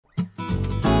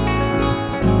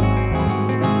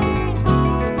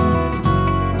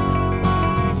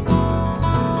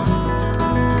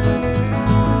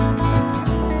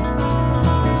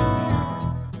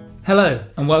Hello,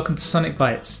 and welcome to Sonic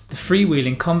Bites, the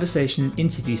freewheeling conversation and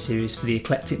interview series for the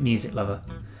eclectic music lover.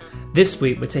 This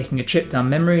week we're taking a trip down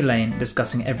memory lane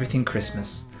discussing everything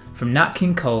Christmas. From Nat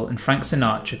King Cole and Frank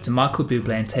Sinatra to Michael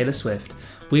Bublé and Taylor Swift,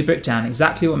 we break down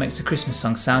exactly what makes a Christmas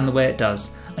song sound the way it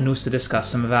does, and also discuss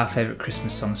some of our favourite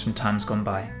Christmas songs from times gone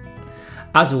by.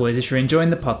 As always, if you're enjoying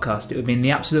the podcast, it would mean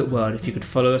the absolute world if you could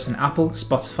follow us on Apple,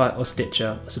 Spotify or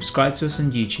Stitcher, or subscribe to us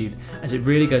on YouTube, as it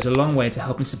really goes a long way to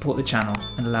helping support the channel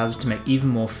and allows us to make even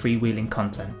more freewheeling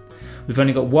content. We've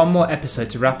only got one more episode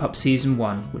to wrap up Season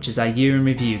 1, which is our year in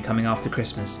review coming after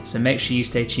Christmas, so make sure you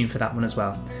stay tuned for that one as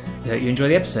well. We hope you enjoy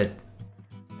the episode.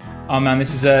 Oh man,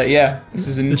 this is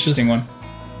an interesting one.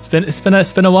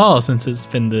 It's been a while since it's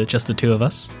been just the two of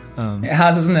us. It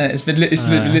has, hasn't it? It's been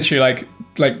literally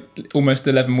like almost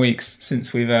 11 weeks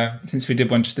since we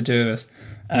did one, just the two of us.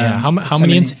 How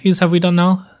many interviews have we done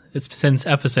now? It's since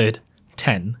episode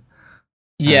 10.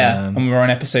 Yeah, and we're on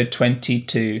episode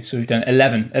 22, so we've done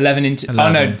 11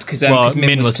 Oh no, because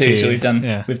Min was 2, so we've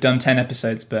done 10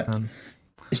 episodes. But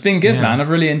it's been good, man. I've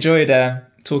really enjoyed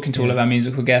talking to all of our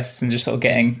musical guests and just sort of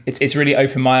getting. It's really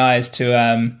opened my eyes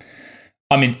to.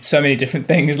 So many different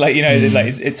things, like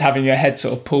it's having your head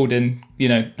sort of pulled in,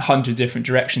 hundreds of different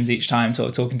directions each time, sort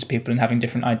of talking to people and having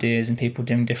different ideas and people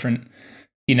doing different,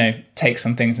 takes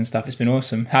on things and stuff. It's been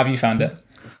awesome. How have you found it?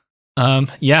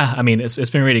 It's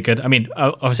been really good.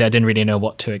 Obviously I didn't really know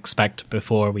what to expect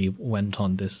before we went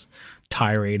on this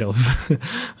tirade of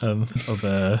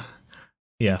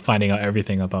finding out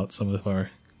everything about some of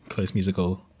our close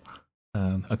musical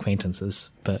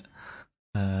acquaintances, but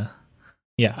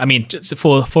just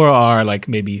for our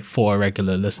maybe 4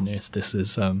 regular listeners, this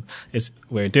is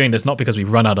we're doing this not because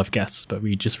we've run out of guests, but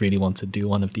we just really want to do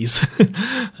one of these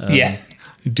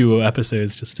duo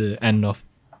episodes just to end off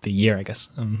the year, I guess.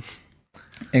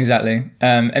 Exactly,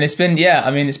 and it's been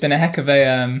it's been a heck of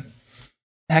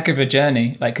a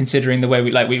journey. Like, considering the way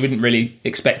we wouldn't really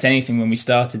expect anything when we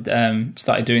started doing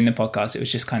the podcast. It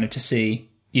was just kind of to see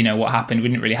what happened. We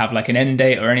didn't really have an end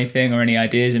date or anything or any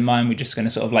ideas in mind. We're just going to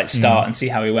sort of start and see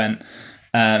how we went.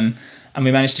 And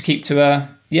we managed to keep to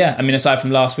aside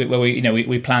from last week where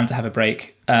we planned to have a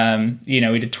break.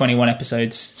 We did 21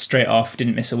 episodes straight off,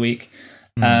 didn't miss a week.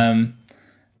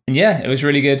 It was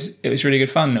really good. It was really good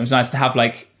fun. It was nice to have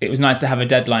a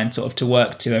deadline sort of to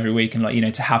work to every week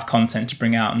and to have content to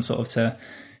bring out and sort of to,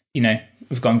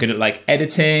 we've gotten good at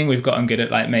editing. We've gotten good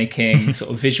at making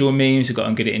sort of visual memes. We've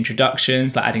gotten good at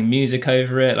introductions, adding music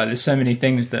over it. There's so many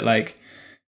things that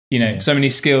so many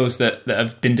skills that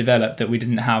have been developed that we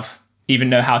didn't even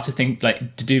know how to think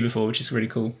to do before, which is really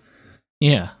cool.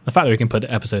 Yeah, the fact that we can put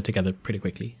the episode together pretty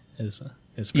quickly is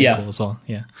pretty cool as well.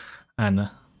 Yeah, and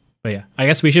I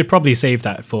guess we should probably save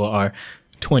that for our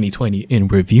 2020 in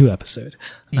review episode.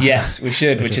 Yes, we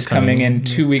should, which is coming in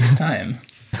 2 weeks' time.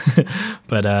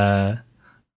 But I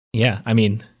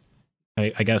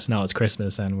guess now it's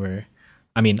Christmas and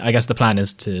I guess the plan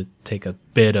is to take a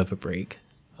bit of a break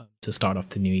to start off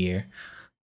the new year.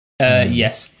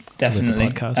 Yes, definitely.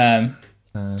 With the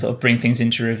podcast. Sort of bring things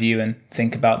into review and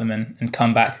think about them and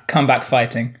come back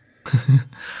fighting.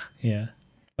 Yeah.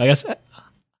 I guess, I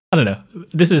don't know.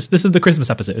 This is the Christmas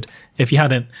episode. If you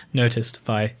hadn't noticed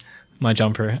by my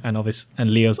jumper and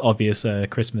Leo's obvious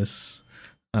Christmas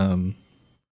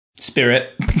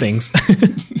spirit things,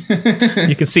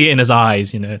 you can see it in his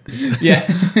eyes. Yeah.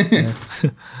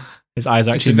 His eyes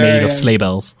are actually made of sleigh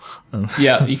bells.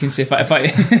 Yeah, you can see if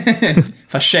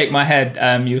I shake my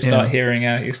head, you'll start hearing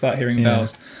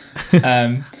bells.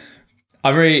 I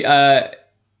really.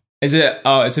 Is it?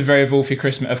 Oh, it's a very Wolfie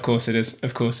Christmas. Of course it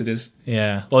is.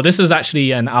 Yeah. Well, this is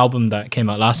actually an album that came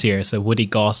out last year. So Woody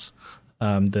Goss,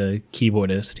 the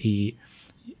keyboardist, he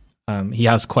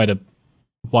has quite a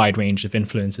wide range of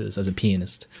influences as a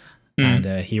pianist, and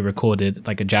he recorded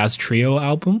a jazz trio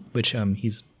album, which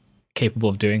he's capable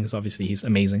of doing because obviously he's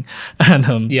amazing.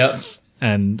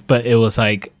 And but it was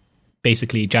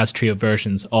basically jazz trio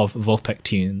versions of Wolfpack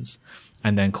tunes,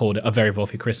 and then called it A Very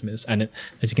Wolfie Christmas. And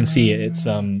as you can see, it's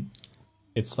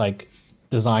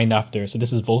designed after. So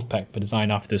this is Wolfpack, but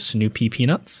designed after Snoopy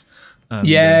Peanuts. And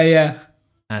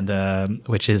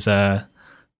which is a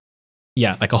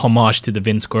homage to the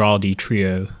Vince Guaraldi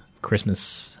trio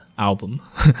Christmas album.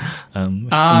 Amazing.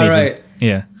 Right.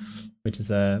 Yeah. Which is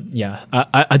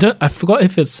I forgot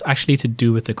if it's actually to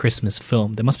do with the Christmas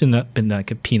film. There must have been a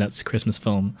Peanuts Christmas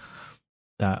film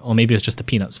or maybe it's just a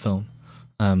Peanuts film.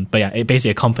 But it basically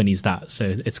accompanies that.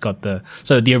 So it's got the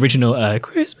original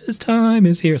Christmas time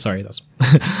is here. Sorry, that's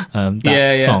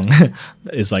song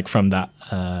is from that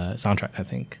soundtrack, I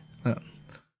think.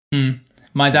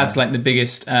 My dad's the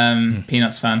biggest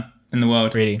Peanuts fan. in the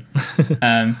world. Really?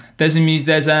 There's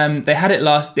they had it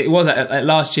last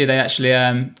year. They actually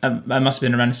it must have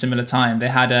been around a similar time. They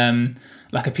had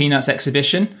like a Peanuts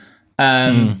exhibition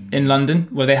in London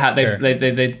where they had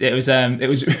it was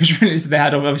really, they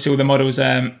had obviously all the models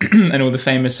and all the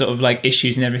famous sort of like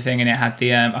issues and everything, and it had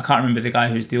the I can't remember the guy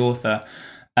who's the author,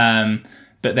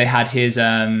 but they had his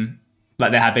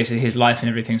like they had basically his life and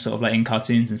everything sort of like in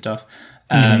cartoons and stuff.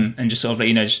 And just sort of like,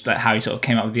 you know, just like how he sort of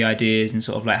came up with the ideas and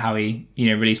sort of like how he, you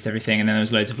know, released everything. And then there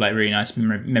was loads of like really nice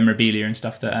memorabilia and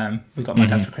stuff that we got my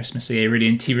dad for Christmas. So yeah, he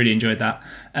really enjoyed that.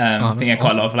 I think he had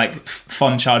quite a lot of like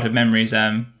fond childhood memories,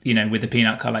 you know, with the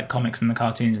Peanut like comics and the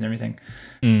cartoons and everything.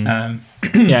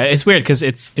 Yeah, it's weird because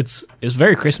it's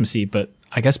very Christmassy, but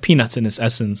I guess Peanuts in its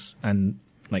essence and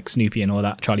like Snoopy and all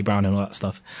that, Charlie Brown and all that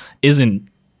stuff isn't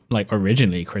like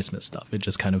originally Christmas stuff. It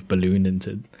just kind of ballooned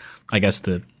into, I guess,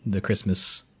 the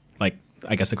Christmas, like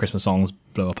I guess the Christmas songs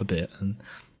blow up a bit, and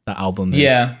that album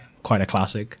is quite a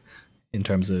classic in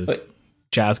terms of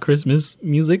jazz Christmas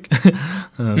music.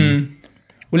 Well,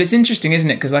 it's interesting,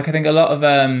 isn't it? Because like I think a lot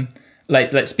of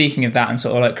like speaking of that and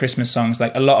sort of like Christmas songs,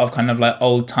 like a lot of kind of like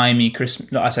old timey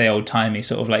Christmas. I say old timey,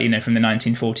 sort of like, you know, from the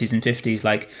 1940s and 50s.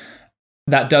 Like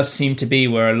that does seem to be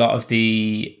where a lot of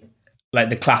the like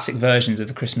the classic versions of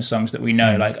the Christmas songs that we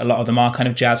know, like a lot of them are kind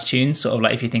of jazz tunes, sort of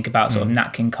like if you think about sort of Nat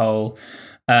King Cole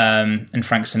and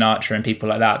Frank Sinatra and people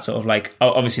like that, sort of like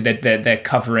obviously they're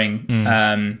covering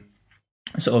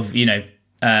sort of, you know,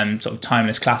 sort of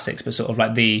timeless classics, but sort of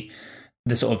like the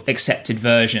sort of accepted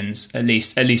versions, at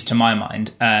least to my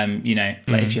mind, you know,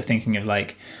 like if you're thinking of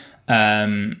like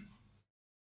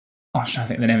I'm trying to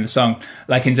think of the name of the song,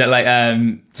 like into like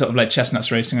sort of like chestnuts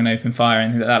roasting on open fire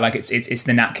and things like that. Like it's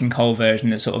the Nat King Cole version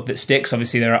that sticks.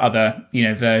 Obviously there are other, you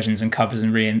know, versions and covers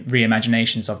and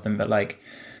reimaginations of them, but like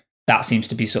that seems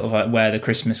to be sort of like where the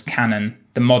Christmas canon,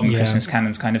 the modern Christmas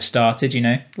canon's kind of started, you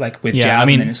know, like with jazz. I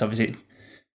mean, and then it's obviously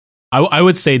I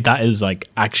would say that is like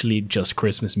actually just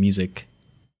Christmas music,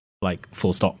 like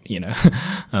full stop, you know.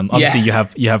 Obviously you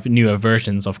have newer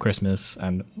versions of Christmas,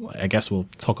 and I guess we'll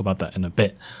talk about that in a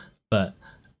bit. But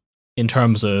in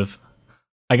terms of,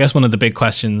 I guess one of the big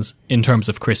questions in terms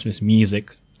of Christmas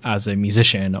music as a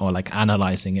musician, or like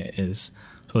analyzing it, is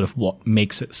sort of what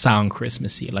makes it sound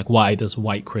Christmassy. Like, why does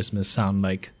White Christmas sound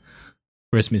like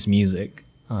Christmas music?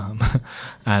 I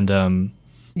don't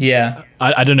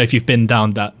know if you've been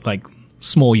down that like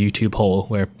small YouTube hole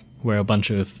where a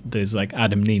bunch of those like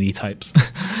Adam Neely types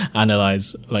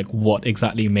analyze like what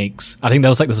exactly makes. I think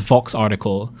there was like this Vox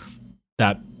article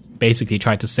that basically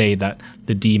tried to say that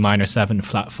the D minor 7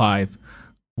 flat 5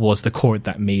 was the chord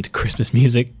that made Christmas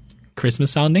music Christmas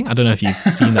sounding. I don't know if you've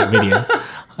seen that video.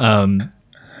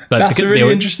 But that's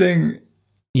really interesting.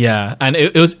 Yeah, and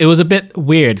it was a bit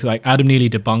weird. Like Adam Neely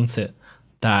debunked it,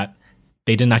 that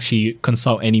they didn't actually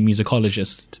consult any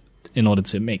musicologist in order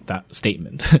to make that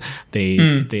statement.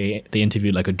 They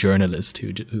interviewed like a journalist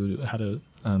who had a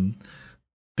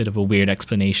bit of a weird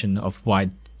explanation of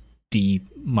why D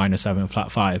minor 7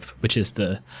 flat 5, which is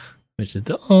the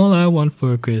all I want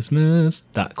for Christmas,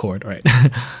 that chord, right?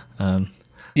 And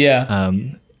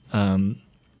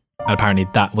apparently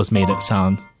that was made it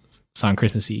sound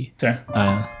Christmassy. Sorry.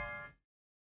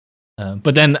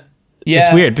 But then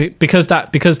it's weird because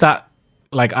that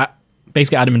like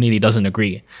basically Adam Neely doesn't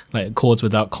agree. Like chords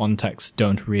without context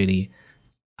don't really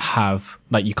have,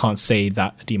 like, you can't say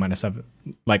that D minor 7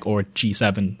 like or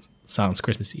G7 sounds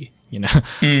Christmassy, you know.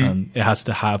 It has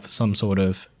to have some sort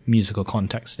of musical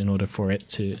context in order for it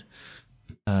to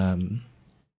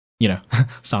you know,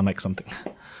 sound like something.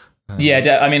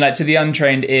 I mean, like to the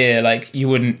untrained ear, like you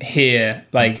wouldn't hear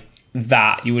like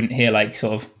that, you wouldn't hear like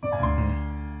sort of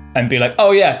and be like,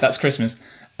 oh yeah, that's Christmas.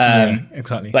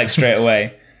 Exactly, like straight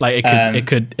away. Like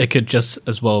it could just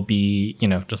as well be, you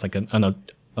know, just like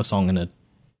a song in a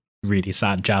really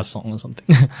sad jazz song or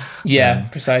something.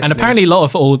 Precisely. And apparently a lot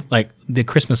of old, like the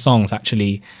Christmas songs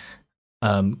actually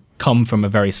come from a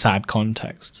very sad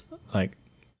context. Like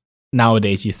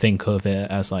nowadays you think of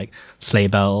it as like sleigh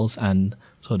bells and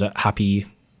sort of happy,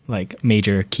 like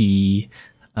major key,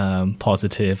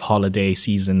 positive holiday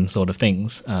season sort of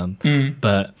things.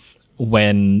 But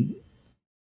when,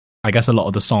 I guess a lot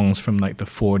of the songs from like the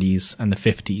 40s and the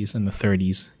 50s and the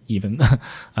 30s even,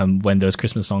 when those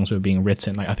Christmas songs were being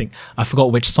written, like I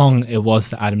forgot which song it was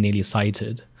that Adam Neely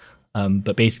cited,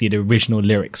 but basically the original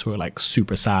lyrics were like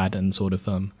super sad and sort of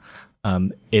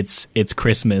it's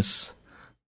Christmas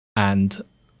and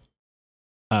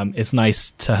it's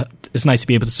nice to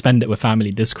be able to spend it with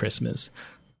family this Christmas,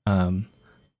 but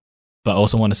I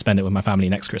also want to spend it with my family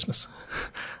next Christmas.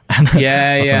 And something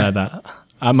like that.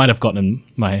 I might have gotten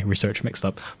my research mixed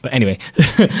up, but anyway,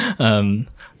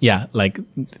 yeah, like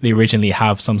they originally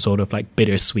have some sort of like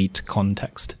bittersweet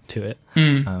context to it.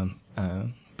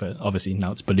 But obviously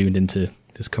now it's ballooned into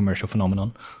this commercial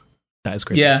phenomenon that is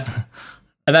Christmas.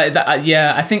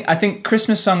 Yeah. I think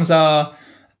Christmas songs are.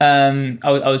 I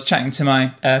was chatting to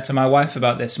my wife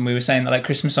about this, and we were saying that like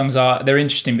Christmas songs they're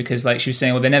interesting because like she was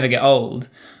saying, well, they never get old,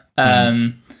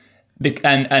 and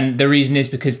the reason is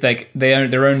because like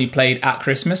they're only played at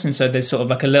Christmas, and so there's sort of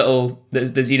like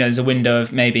there's a window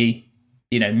of maybe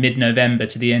mid-November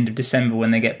to the end of December when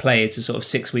they get played, so sort of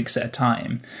 6 weeks at a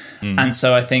time, and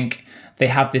so I think they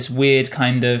have this weird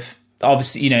kind of.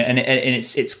 Obviously, and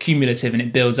it's cumulative and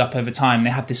it builds up over time. They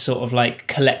have this sort of like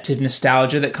collective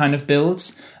nostalgia that kind of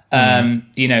builds,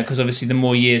 because obviously the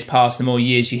more years pass, the more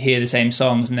years you hear the same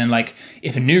songs, and then like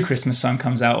if a new Christmas song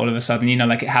comes out, all of a sudden,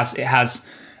 like it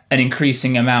has an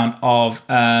increasing amount of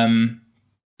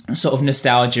sort of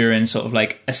nostalgia and sort of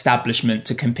like establishment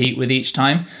to compete with each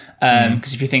time.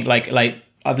 Because if you think like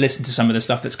I've listened to some of the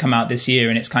stuff that's come out this year,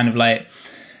 and it's kind of like.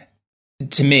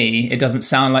 To me, it doesn't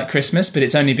sound like Christmas, but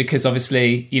it's only because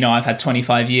obviously, I've had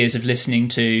 25 years of listening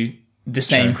to the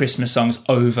same Christmas songs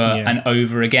over and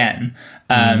over again.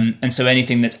 And so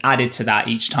anything that's added to that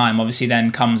each time obviously then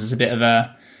comes as a bit of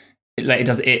a, like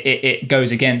it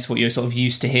goes against what you're sort of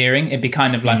used to hearing. It'd be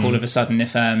kind of like all of a sudden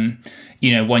if, 1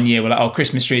 year we're like, oh,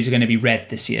 Christmas trees are going to be red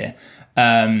this year.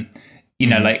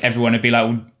 Like everyone would be like,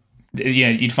 well,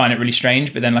 you'd find it really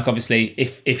strange, but then like obviously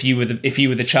if you were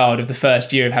the child of the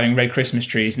first year of having red Christmas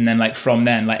trees, and then like from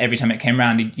then like every time it came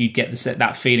around you'd get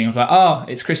that feeling of like, oh,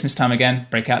 it's Christmas time again,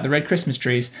 break out the red Christmas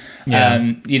trees.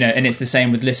 And it's the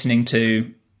same with listening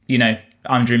to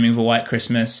I'm Dreaming of a White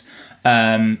Christmas,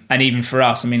 and even for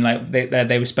us, I mean, like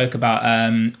they spoke about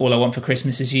All I Want for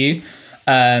Christmas Is You.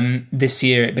 This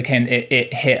year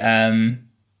it hit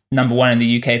number one in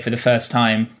the UK for the first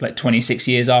time, like 26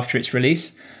 years after its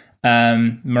release.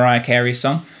 Mariah Carey's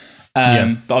song,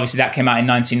 but obviously that came out in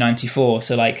 1994.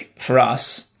 So like for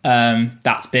us,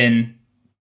 that's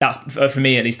for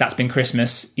me at least, that's been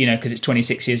Christmas, because it's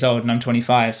 26 years old and I'm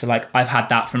 25. So like I've had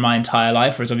that for my entire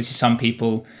life. Whereas obviously some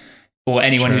people or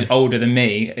anyone who's older than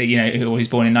me, who's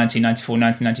born in 1994,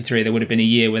 1993, there would have been a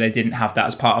year where they didn't have that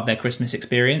as part of their Christmas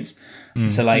experience.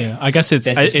 So like, I guess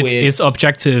it's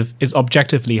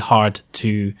objectively hard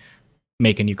to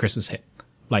make a new Christmas hit.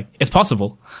 Like it's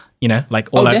possible.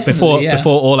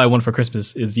 Before All I Want for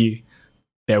Christmas Is You,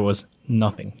 there was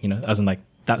nothing, as in like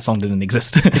that song didn't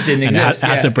exist. It didn't exist. It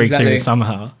had to break through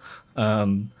somehow.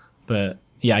 But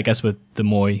yeah, I guess with the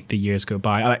more the years go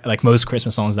by, like most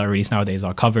Christmas songs that are released nowadays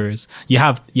are covers. You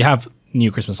have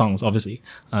new Christmas songs, obviously.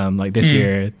 Like this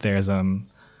year, there's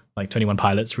like 21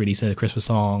 Pilots releasing a Christmas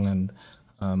song, and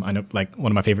I know like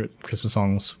one of my favorite Christmas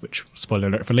songs, which spoiler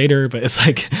alert for later, but it's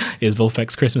like is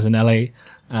Volfek's Christmas in LA.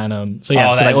 And so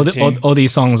all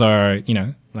these songs are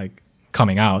like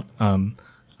coming out.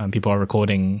 People are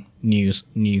recording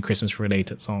new Christmas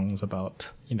related songs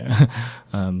about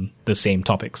the same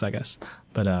topics, I guess.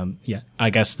 But I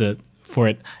guess that for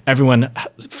it, everyone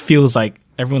feels like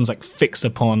everyone's like fixed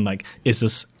upon like, is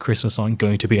this Christmas song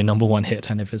going to be a number one hit?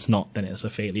 And if it's not, then it's a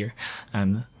failure.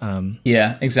 And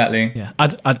yeah, exactly. Yeah, I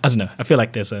don't know. I feel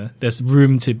like there's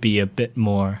room to be a bit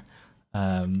more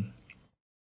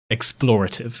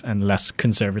explorative and less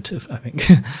conservative, I think.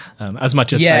 As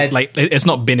much as like it's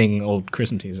not binning old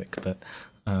Christmas music, but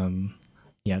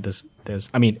there's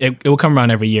I mean it will come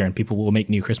around every year and people will make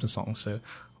new Christmas songs, so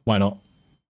why not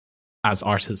as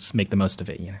artists make the most of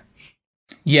it,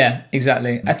 Yeah,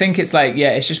 exactly. I think it's like,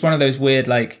 it's just one of those weird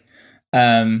like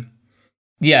and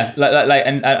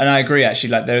I agree actually,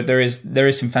 like there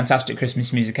is some fantastic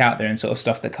Christmas music out there and sort of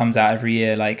stuff that comes out every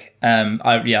year, like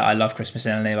I love Christmas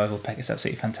in LA by Volpek. It's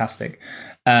absolutely fantastic,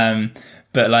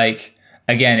 but like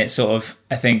again, it's sort of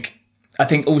I think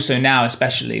also now,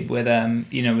 especially with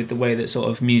with the way that sort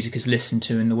of music is listened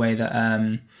to and the way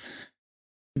that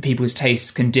people's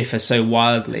tastes can differ so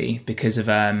wildly because of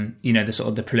the sort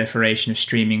of the proliferation of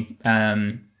streaming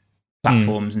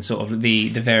platforms and sort of the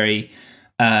very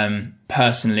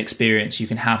personal experience you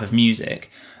can have of music.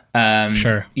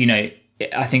 Sure.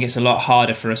 I think it's a lot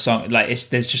harder for a song, like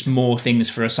there's just more things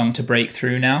for a song to break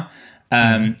through now.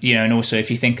 And also if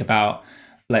you think about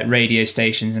like radio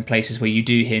stations and places where you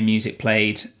do hear music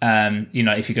played,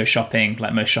 if you go shopping,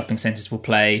 like most shopping centers will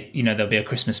play, there'll be a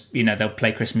Christmas, they'll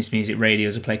play Christmas music,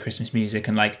 radios will play Christmas music,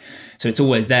 and like, so it's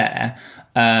always there.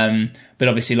 But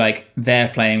obviously like they're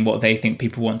playing what they think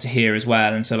people want to hear as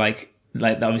well. And so like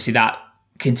obviously that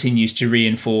continues to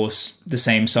reinforce the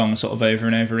same song sort of over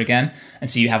and over again. And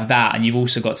so you have that, and you've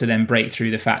also got to then break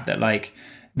through the fact that like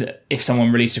that if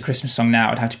someone released a Christmas song now,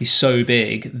 it would have to be so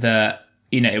big that,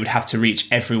 you know, it would have to reach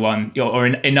everyone or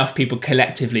enough people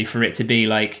collectively for it to be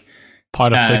like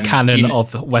part of the canon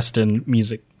of Western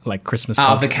music, like Christmas out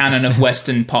culture. of the canon of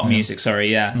Western pop music.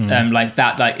 Sorry, like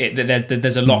that. Like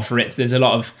there's a lot for it. There's a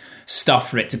lot of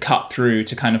stuff for it to cut through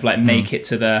to kind of like make it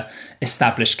to the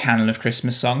established canon of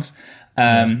Christmas songs.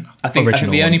 I think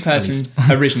the only person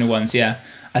original ones,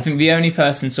 I think the only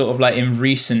person sort of like in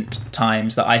recent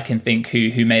times that I can think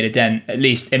who made a dent, at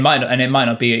least it might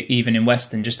not be even in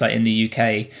Western, just like in the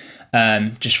UK,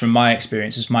 just from my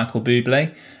experience, was Michael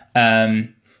Bublé.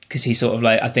 Because he sort of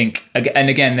like, I think, and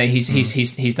again,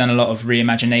 he's done a lot of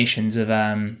reimaginations of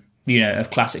of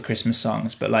classic Christmas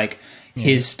songs, but like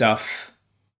his stuff,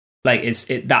 like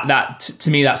that to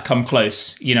me that's come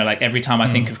close. You know, like every time I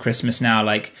think of Christmas now,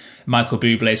 like Michael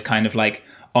Bublé is kind of like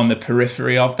on the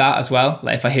periphery of that as well.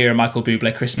 Like if I hear a Michael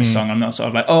Bublé Christmas song, I'm not sort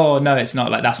of like, oh no, it's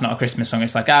not, like that's not a Christmas song.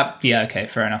 It's like, okay,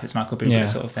 fair enough, it's Michael Bublé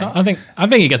sort of thing. I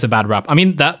think he gets a bad rap. I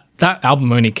mean, that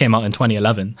album only came out in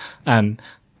 2011, and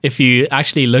if you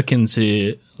actually look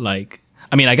into like,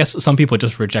 I mean, I guess some people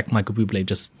just reject Michael Bublé,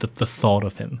 just the thought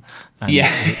of him, and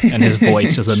his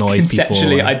voice just annoys people.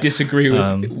 Conceptually, I disagree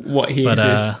with what he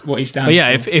stands but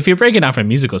yeah, for. if you're breaking down from a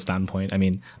musical standpoint, I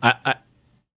mean, I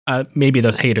maybe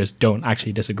those haters don't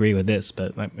actually disagree with this,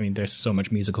 but I mean, there's so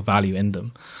much musical value in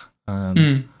them,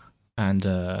 and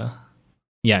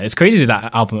it's crazy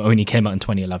that album only came out in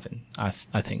 2011. I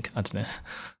think, I don't know.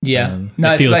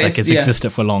 It feels like it's existed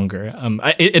for longer.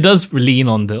 It does lean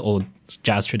on the old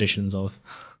jazz traditions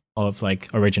of like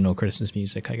original Christmas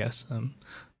music, I guess.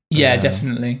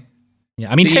 Definitely. Yeah,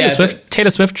 I mean, Taylor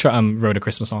Swift wrote a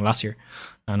Christmas song last year,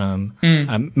 and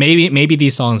maybe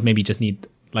these songs maybe just need,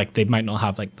 like, they might not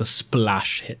have like the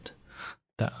splash hit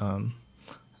that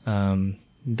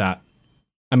that.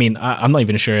 I mean, I'm not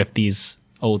even sure if these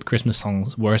old Christmas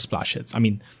songs were splash hits. I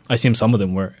mean, I assume some of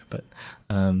them were, but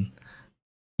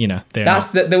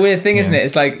that's the weird thing, isn't it?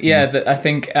 It's like, I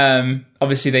think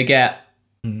obviously they get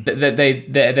that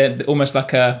they're almost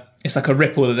like it's like a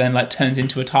ripple that then like turns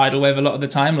into a tidal wave a lot of the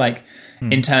time, like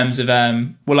in terms of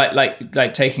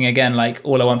like taking again like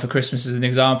All I Want for Christmas as an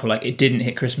example. Like, it didn't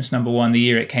hit Christmas #1 the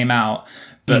year it came out,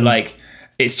 but like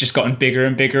it's just gotten bigger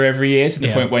and bigger every year to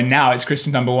the point where now it's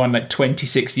Christmas #1 like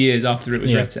 26 years after it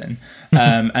was written.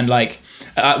 And like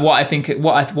what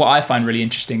I find really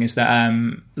interesting is that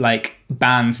like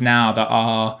bands now that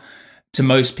are to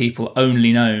most people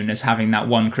only known as having that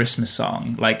one Christmas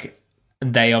song, like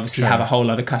they obviously have a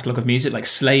whole other catalogue of music, like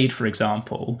Slade, for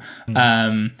example,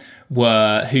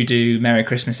 who do Merry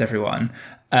Christmas Everyone.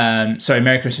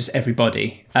 Merry Christmas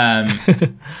Everybody. Like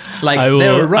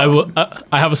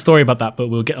I have a story about that, but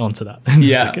we'll get onto that in a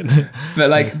second. But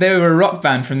like they were a rock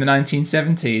band from the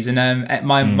 1970s, and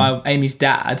my Amy's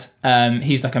dad,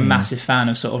 he's like a massive fan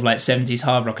of sort of like 70s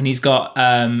hard rock, and he's got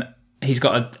a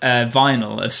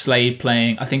vinyl of Slade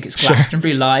playing, I think it's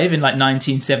Glastonbury Live in like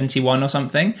 1971 or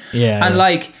something. And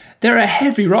like they're a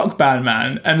heavy rock band,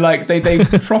 man, and like they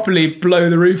properly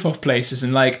blow the roof off places,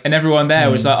 and everyone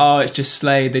there was like, oh, it's just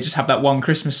Slade, they just have that one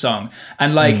Christmas song,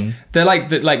 and like they're like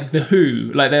the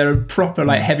Who, like they're a proper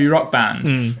like heavy rock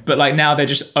band, but like now they're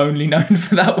just only known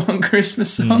for that one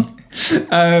Christmas song.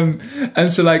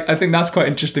 And so like I think that's quite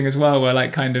interesting as well, where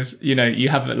like kind of, you know, you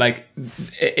have like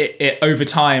it over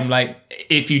time, like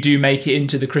if you do make it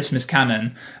into the Christmas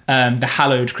canon, the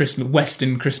hallowed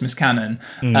Western Christmas canon,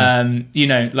 you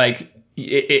know, like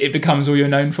it becomes all you're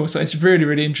known for. So it's really,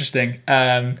 really interesting.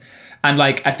 And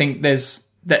like I think there's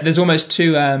almost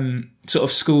two sort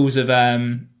of schools of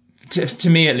to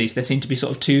me at least, there seem to be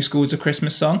sort of two schools of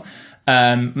Christmas song,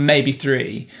 maybe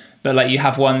three, but like you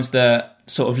have ones that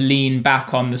sort of lean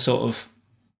back on the sort of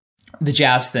the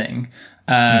jazz thing,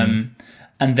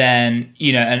 and then,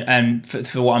 you know, and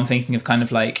for what I'm thinking of, kind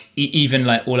of like even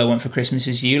like All I Want for Christmas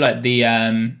Is You, like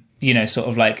the you know, sort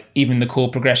of like even the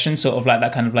chord progression, sort of like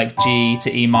that kind of like G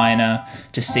to E minor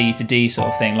to C to D sort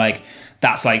of thing, like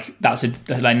that's a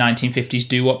like 1950s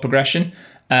doo-wop progression,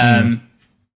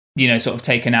 you know, sort of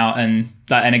taken out, and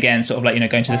again sort of like, you know,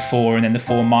 going to the 4 and then the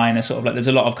 4 minor, sort of like there's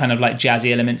a lot of kind of like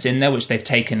jazzy elements in there which they've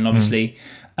taken, obviously,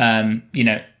 you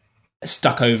know,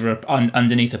 stuck over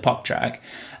underneath a pop track.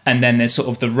 And then there's sort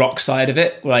of the rock side of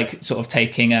it, like sort of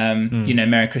taking you know,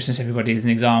 Merry Christmas Everybody as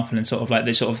an example, and sort of like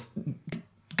they sort of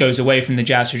goes away from the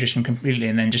jazz tradition completely,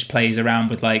 and then just plays around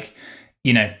with like,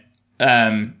 you know,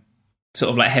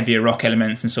 sort of like heavier rock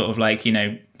elements, and sort of like, you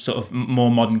know, sort of more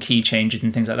modern key changes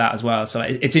and things like that as well. So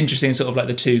it's interesting, sort of like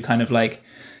the two kind of like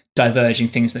diverging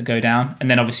things that go down. And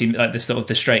then obviously like the sort of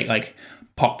the straight like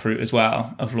pop route as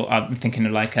well. I'm thinking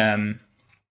of like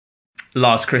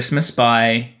Last Christmas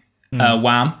by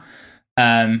Wham.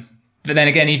 But then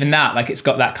again, even that, like, it's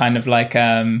got that kind of like,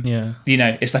 you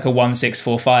know, it's like a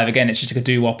 1-6-4-5. Again, it's just like a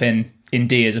doo-wop in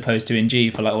D as opposed to in G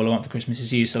for like All I Want for Christmas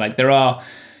Is You. So like there are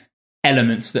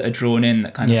elements that are drawn in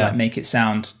that kind of like make it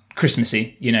sound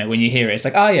Christmassy. You know, when you hear it, it's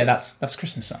like, oh yeah, that's a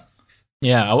Christmas song.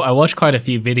 Yeah, I watched quite a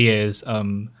few videos,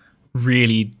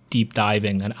 really deep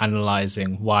diving and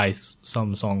analyzing why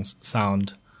some songs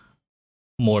sound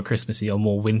more Christmassy or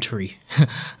more wintry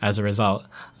as a result.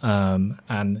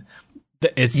 And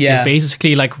it's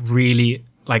basically like really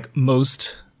like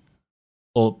most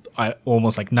or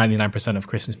almost like 99% of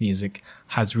Christmas music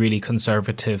has really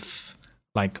conservative,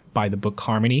 like by the book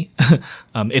harmony.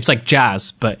 It's like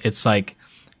jazz, but it's like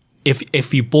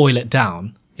if you boil it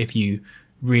down, if you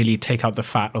really take out the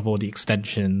fat of all the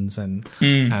extensions and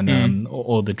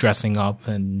all the dressing up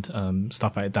and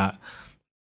stuff like that,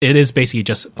 it is basically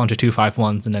just a bunch of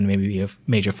 2-5-1s and then maybe a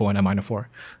major 4 and a minor 4,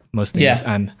 most things.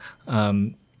 And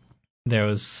there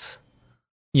was,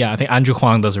 I think Andrew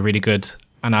Huang does a really good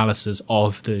analysis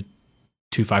of the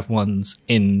 2-5-1s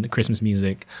in Christmas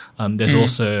music. There's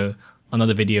also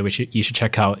another video which you should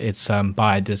check out. It's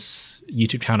by this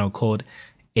YouTube channel called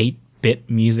 8-Bit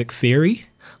Music Theory.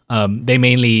 They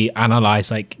mainly analyze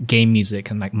like game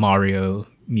music and like Mario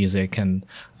music, and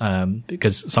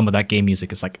because some of that game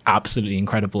music is like absolutely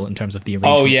incredible in terms of the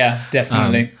arrangement. Oh yeah,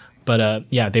 definitely.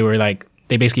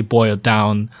 They basically boiled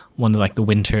down one of like the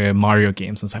winter Mario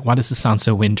games, and it's like, why does this sound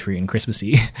so wintry and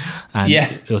Christmassy? And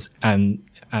it was and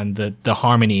the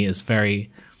harmony is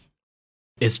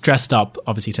it's dressed up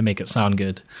obviously to make it sound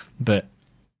good, but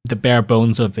the bare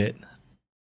bones of it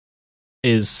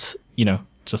is, you know,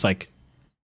 just like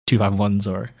 2-5-1s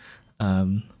or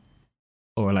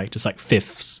like just like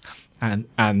fifths, and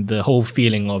the whole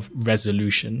feeling of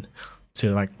resolution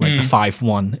to like the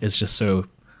 5-1 is just so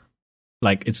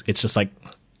like it's just like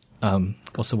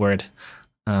what's the word,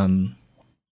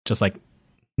 just like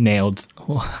nailed,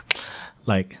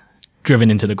 like driven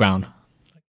into the ground,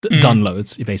 done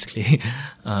loads basically.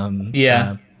 But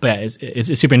yeah,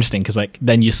 it's super interesting because like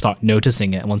then you start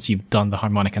noticing it once you've done the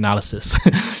harmonic analysis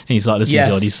and you start listening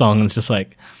to all these songs, and it's just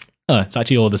like, oh, it's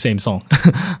actually all the same song.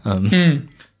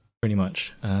 Pretty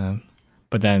much.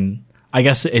 But then I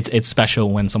guess it's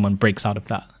special when someone breaks out of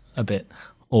that a bit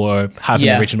or has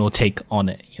an original take on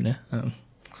it, you know?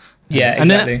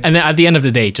 Exactly. And then at the end of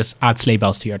the day, just add sleigh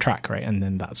bells to your track, right? And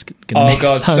then that's gonna make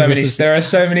it sound Christmas. There are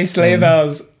so many sleigh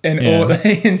bells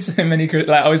in so many.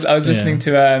 Like I was listening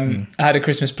to I had a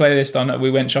Christmas playlist on. We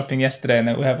went shopping yesterday, and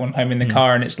then we have one home in the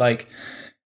car, and it's like,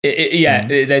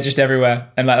 they're just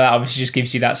everywhere, and like that obviously just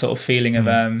gives you that sort of feeling of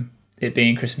it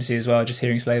being Christmassy as well. Just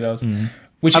hearing sleigh bells.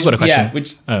 Which I've got a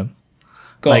question.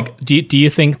 Like, do you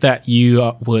think that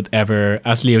you would ever,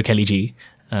 as Leo Kelly G,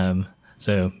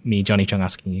 so me, Johnny Chung,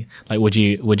 asking you, like, would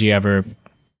you ever,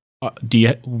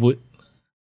 would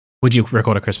you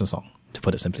record a Christmas song, to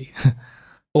put it simply?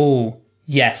 Oh,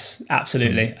 yes,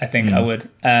 absolutely. I think I would.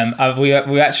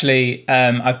 We actually,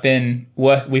 we've been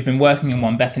working on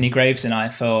one, Bethany Graves and I,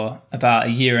 for about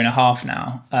 1.5 years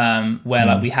now, where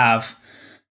like we have.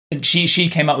 She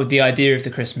came up with the idea of the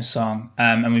Christmas song,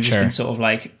 and we've just been sort of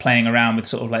like playing around with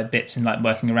sort of like bits and like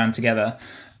working around together,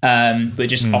 but it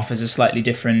just offers a slightly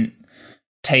different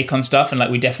take on stuff. And like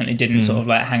we definitely didn't sort of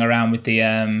like hang around with the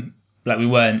like we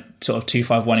weren't sort of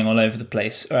 2-5-1ing all over the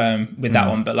place with that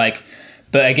one,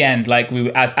 but again, like we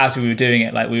were, as we were doing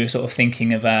it, like we were sort of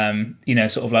thinking of you know,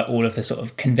 sort of like all of the sort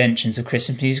of conventions of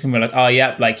Christmas music, and we're like, oh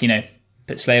yeah, like, you know,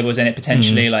 put sleigh bells in it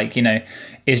potentially, like, you know,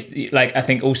 is like, I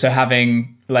think also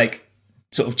having like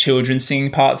sort of children singing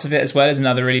parts of it as well is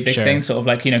another really big thing, sort of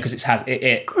like, you know, because it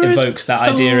evokes that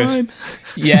idea of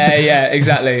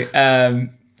exactly.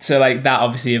 So like that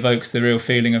obviously evokes the real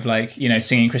feeling of like, you know,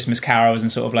 singing Christmas carols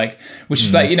and sort of like, which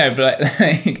is like, you know, but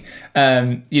like,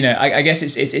 you know, I guess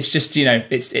it's just, you know,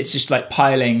 it's just like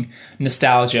piling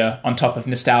nostalgia on top of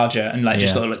nostalgia and like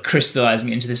just sort of like crystallizing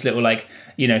it into this little like,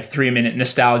 you know, 3-minute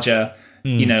nostalgia,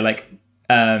 you know, like,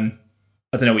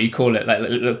 I don't know what you call it, like a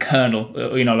little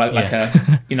kernel, you know, like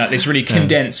a, you know, this really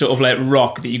condensed sort of like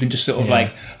rock that you can just sort of like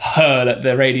hurl at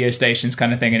the radio stations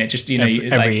kind of thing. And it just, you know,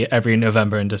 every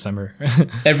November and December,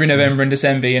 every November and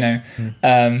December, you know.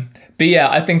 But yeah,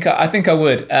 I think I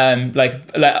would,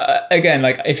 like again,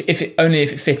 like if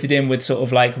it fitted in with sort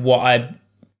of like what I,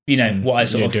 you know, what I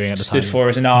sort of stood for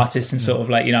as an artist, and sort of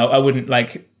like, you know, I wouldn't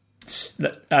like,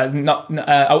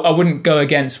 I wouldn't go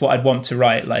against what I'd want to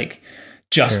write, like,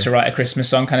 just to write a Christmas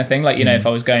song kind of thing. Like, you know, if I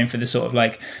was going for the sort of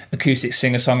like acoustic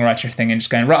singer-songwriter thing and just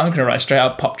going, right, I'm going to write a straight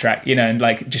up pop track, you know, and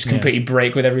like just completely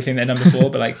break with everything they've done before.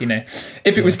 But like, you know,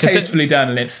 if it was tastefully done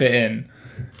and it fit in.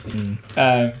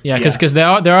 Because there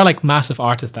are like massive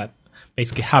artists that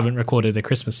basically haven't recorded a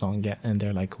Christmas song yet, and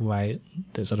they're like, why?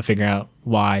 They're sort of figuring out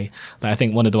why. Like, I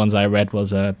think one of the ones I read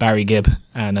was Barry Gibb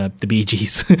and the Bee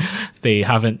Gees. they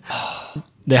haven't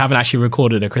actually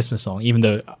recorded a Christmas song, even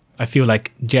though I feel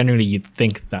like generally you'd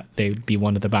think that they'd be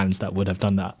one of the bands that would have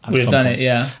done that. Would have done it,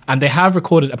 yeah. And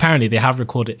apparently they have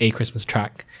recorded a Christmas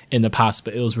track in the past,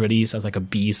 but it was released as like a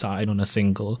B-side on a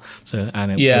single. So,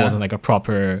 and it wasn't like a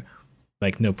proper,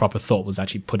 like no proper thought was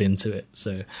actually put into it.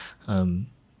 So,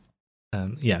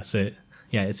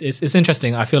 it's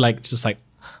interesting. I feel like just like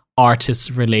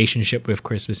artists' relationship with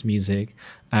Christmas music,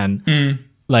 and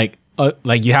like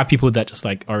you have people that just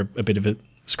like are a bit of a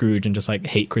Scrooge and just like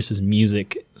hate Christmas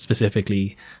music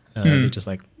specifically. They just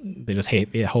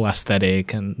hate the whole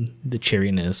aesthetic and the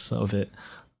cheeriness of it.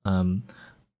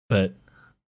 But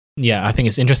yeah, I think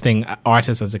it's interesting,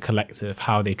 artists as a collective,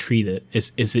 how they treat it.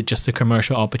 Is it just a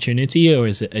commercial opportunity, or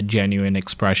is it a genuine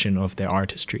expression of their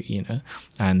artistry, you know?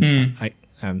 And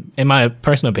in my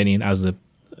personal opinion, as a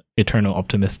eternal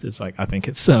optimist, it's like, I think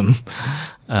it's I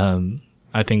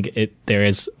think there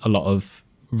is a lot of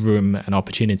room and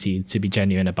opportunity to be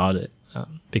genuine about it,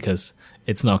 because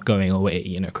it's not going away,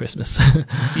 you know, Christmas.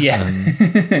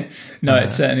 No,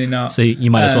 it's certainly not. So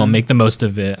you might as well make the most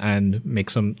of it and make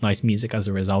some nice music as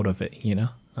a result of it, you know?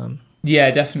 Yeah,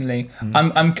 definitely.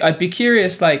 I'd be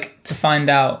curious, like, to find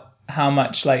out how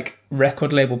much like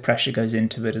record label pressure goes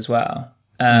into it as well.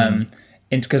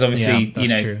 Because obviously, you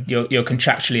know, true. You're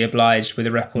contractually obliged with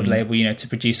a record label, you know, to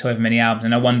produce however many albums.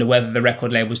 And I wonder whether the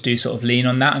record labels do sort of lean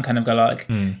on that and kind of go like,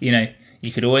 you know,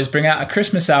 you could always bring out a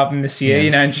Christmas album this year, you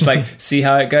know, and just like see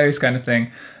how it goes, kind of thing.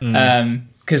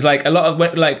 Because like a lot of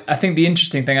like, I think the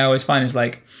interesting thing I always find is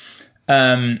like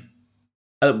sometimes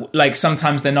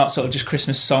they're not sort of just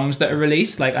Christmas songs that are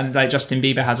released. Like Justin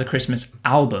Bieber has a Christmas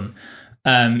album,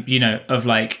 you know, of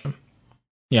like.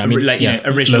 Yeah, I mean, like, you know,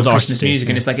 original Christmas music,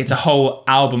 and it's like it's a whole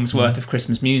album's worth of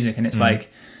Christmas music, and it's like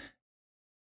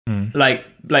I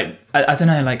don't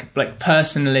know, like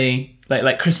personally,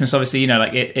 like Christmas, obviously, you know,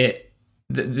 like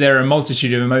there are a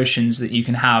multitude of emotions that you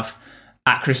can have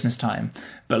at Christmas time,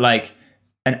 but like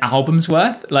an album's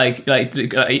worth, like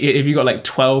if you got like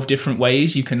 12 different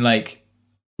ways you can like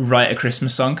write a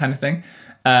Christmas song, kind of thing.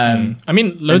 I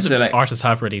mean, loads of like, artists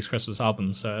have released Christmas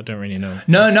albums, so I don't really know.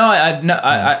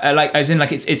 I like, as in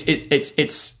like it's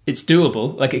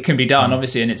doable, like it can be done,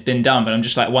 obviously, and it's been done. But I'm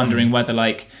just like wondering whether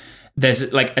like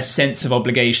there's like a sense of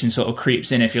obligation sort of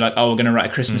creeps in if you're like, oh, we're going to write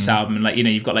a Christmas album, and like, you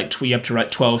know, you've got like you have to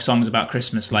write 12 songs about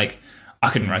Christmas. Like I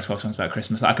couldn't write 12 songs about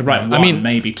Christmas. I could write one,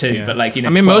 maybe two, but like, you know,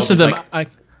 I mean, most of them, like,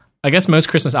 I guess most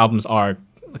Christmas albums are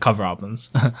cover albums.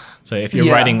 So if you're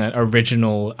writing an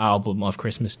original album of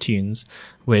Christmas tunes,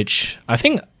 which I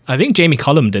think Jamie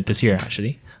Cullum did this year,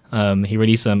 actually. He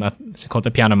released it's called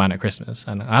The Piano Man at Christmas,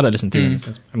 and I had to listen through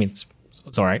it. I mean, it's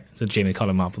all right. It's a Jamie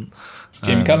Cullum album. It's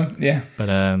Jamie Cullum, yeah. But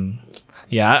I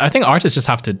think artists just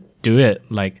have to do it.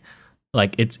 Like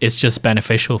it's just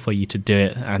beneficial for you to do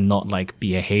it and not like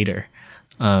be a hater.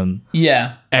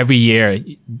 Every year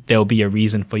there'll be a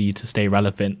reason for you to stay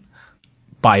relevant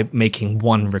by making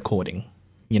one recording,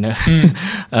 you know.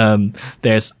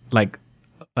 There's like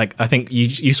I think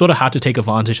you sort of have to take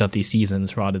advantage of these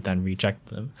seasons rather than reject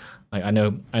them. Like I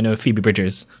know Phoebe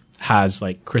Bridgers has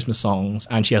like Christmas songs,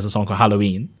 and she has a song called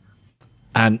Halloween,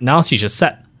 and now she's just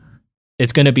set.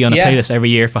 It's going to be on a playlist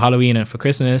every year for Halloween and for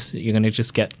Christmas. You're going to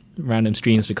just get random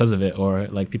streams because of it, or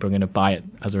like people are going to buy it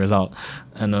as a result.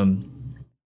 And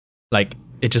like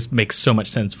it just makes so much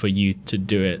sense for you to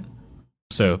do it.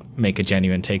 So make a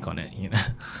genuine take on it, you know.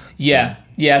 Yeah,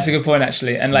 it's a good point,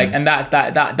 actually. And like, and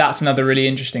that's another really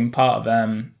interesting part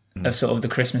of sort of the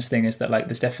Christmas thing, is that like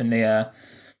there's definitely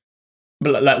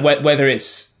whether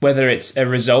it's a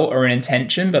result or an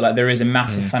intention, but like there is a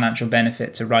massive financial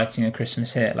benefit to writing a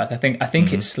Christmas hit. Like I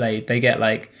think it's Slade. They get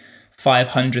like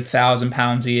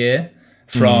 £500,000 a year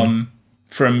from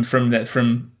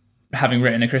having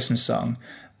written a Christmas song.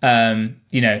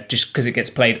 You know, just because it gets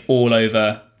played all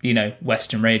over, you know,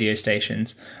 Western radio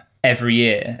stations every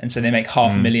year, and so they make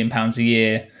 £500,000 a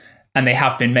year, and they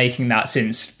have been making that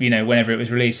since, you know, whenever it was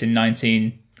released in I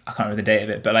can't remember the date of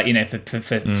it, but like, you know, for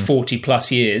 40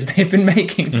 plus years they've been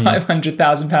making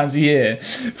 £500,000 a year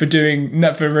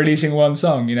for releasing one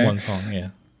song, you know. One song, yeah.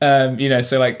 You know,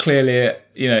 so like clearly,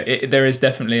 you know, there is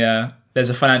definitely there's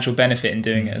a financial benefit in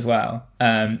doing it as well.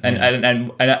 And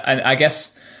I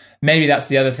guess maybe that's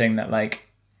the other thing, that like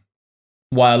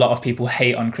why a lot of people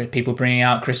hate on people bringing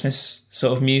out Christmas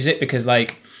sort of music, because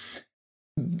like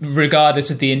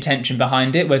regardless of the intention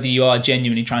behind it, whether you are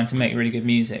genuinely trying to make really good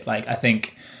music, like I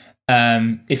think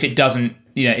if it doesn't,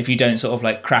 you know, if you don't sort of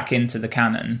like crack into the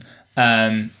canon,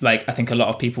 like I think a lot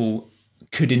of people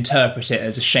could interpret it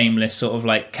as a shameless sort of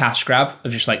like cash grab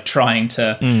of just like trying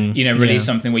to release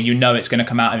something where it's going to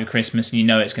come out over Christmas and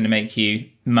it's going to make you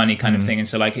money kind of thing. And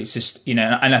so like it's just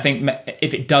and I think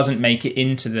if it doesn't make it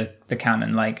into the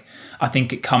canon, like I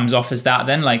think it comes off as that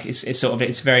then, like it's sort of,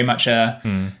 it's very much a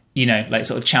like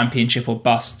sort of championship or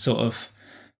bust sort of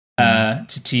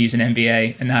to use an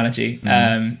NBA analogy,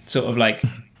 sort of like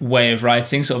way of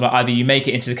writing, sort of like either you make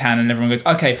it into the canon and everyone goes,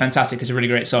 okay, fantastic, it's a really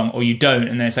great song, or you don't,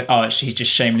 and then it's like, oh, he's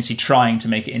just shamelessly trying to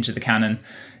make it into the canon,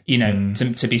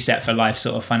 to be set for life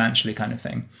sort of financially kind of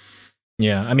thing.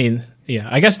 Yeah, I mean,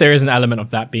 I guess there is an element of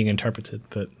that being interpreted,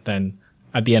 but then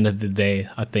at the end of the day,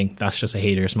 I think that's just a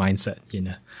hater's mindset,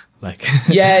 like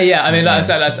yeah. I mean,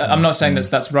 I'm not saying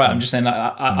that's right. I'm just saying like,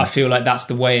 I feel like that's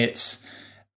the way it's,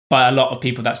 by a lot of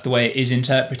people, that's the way it is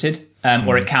interpreted,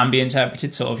 or it can be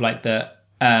interpreted, sort of like the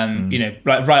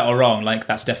like right or wrong, like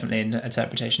that's definitely an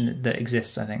interpretation that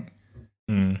exists, I think.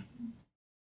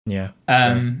 Yeah.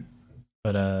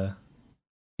 But I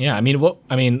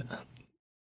mean,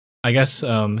 I guess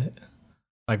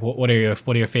like what are your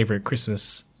favorite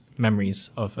Christmas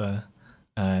memories of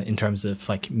in terms of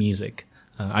like music?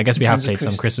 I guess we have played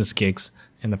some Christmas gigs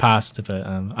in the past, but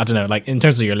I don't know, like in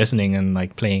terms of your listening and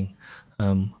like playing,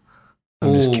 I'm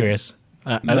just curious.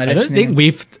 I don't think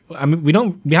we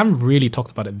haven't really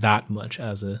talked about it that much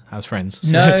as friends.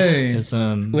 So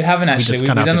no, we haven't actually. We've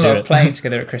done a lot of playing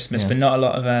together at Christmas, but not a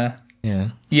lot of yeah.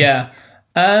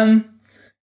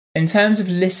 In terms of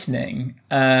listening,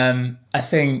 I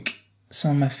think some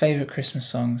of my favorite Christmas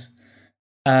songs,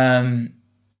 I'm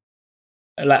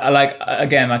a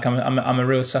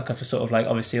real sucker for sort of like,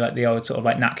 obviously like the old sort of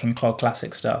like Nat King Cole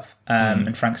classic stuff,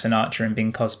 and Frank Sinatra and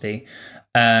Bing Crosby.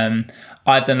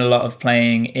 I've done a lot of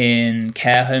playing in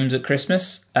care homes at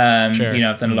Christmas. I've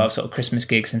done a lot of sort of Christmas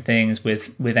gigs and things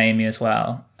with Amy as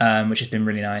well, which has been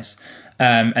really nice.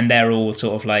 And they're all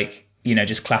sort of like,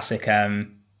 just classic,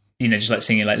 just like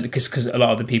singing, like, because a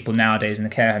lot of the people nowadays in the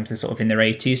care homes are sort of in their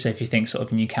 80s. So if you think sort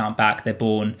of, when you count back, they're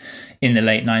born in the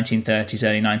late 1930s,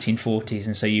 early 1940s.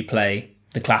 And so you play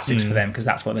the classics for them because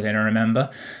that's what they're going to remember.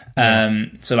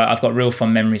 So like I've got real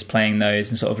fond memories playing those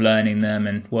and sort of learning them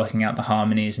and working out the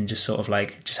harmonies and just sort of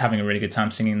like just having a really good time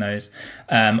singing those.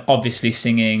 Obviously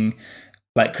singing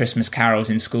like Christmas carols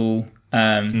in school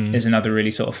is another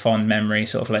really sort of fond memory,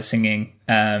 sort of like singing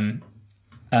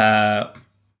what's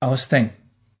the thing?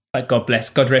 Like God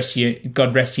rest you,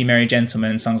 merry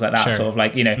gentlemen, and songs like that, sort of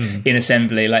like, in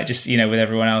assembly, like just, with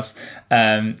everyone else,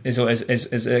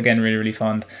 is again really, really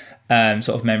fond sort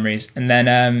of memories. And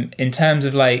then in terms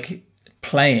of like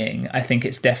playing, I think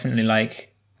it's definitely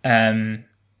like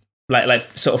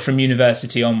sort of from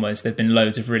university onwards, there've been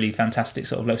loads of really fantastic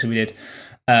sort of like, so we did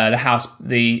the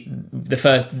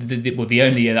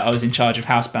only year that I was in charge of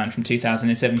house band, from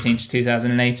 2017 to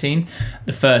 2018.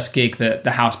 The first gig that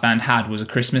the house band had was a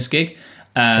Christmas gig,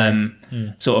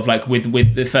 sort of like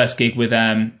with the first gig with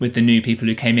the new people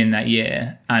who came in that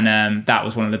year, and that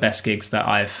was one of the best gigs that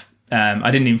I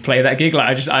didn't even play that gig.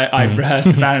 Like I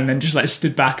rehearsed the band and then just like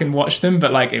stood back and watched them.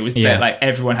 But like it was like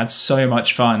everyone had so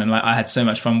much fun, and like I had so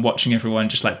much fun watching everyone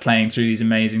just like playing through these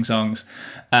amazing songs.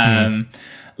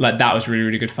 Like that was really,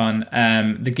 really good fun.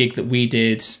 The gig that we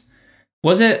did,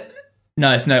 was it?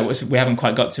 No, it was. We haven't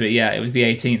quite got to it yet. It was the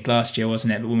 18th last year,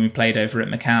 wasn't it? But when we played over at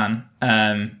McCann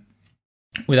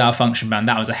with our function band,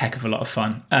 that was a heck of a lot of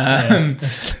fun.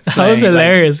 That was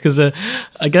hilarious because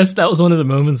I guess that was one of the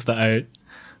moments that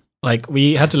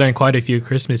we had to learn quite a few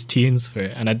Christmas tunes for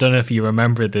it. And I don't know if you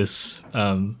remember this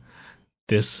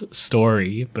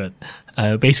story, but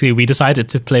basically we decided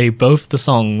to play both the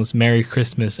songs Merry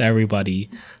Christmas Everybody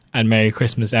and Merry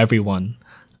Christmas Everyone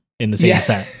in the same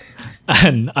set.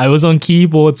 And I was on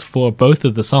keyboards for both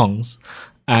of the songs,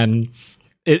 and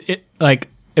it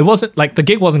wasn't like the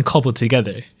gig wasn't cobbled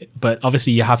together, but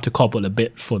obviously you have to cobble a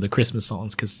bit for the Christmas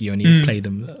songs because you only play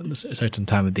them at a certain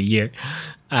time of the year.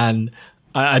 And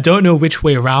I don't know which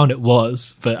way around it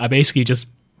was, but I basically just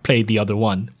played the other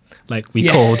one. Like we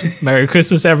called Merry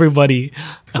Christmas Everybody,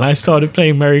 and I started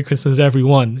playing Merry Christmas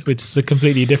Everyone, which is a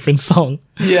completely different song.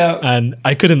 Yeah. And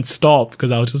I couldn't stop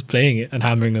because I was just playing it and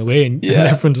hammering away, and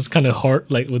everyone just kind of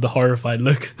with a horrified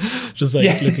look, just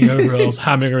like looking over. I was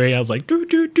hammering away. I was like, doot,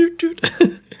 doot, doot, doot.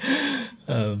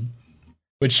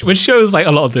 Which shows like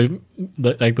a lot of the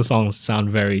songs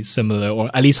sound very similar,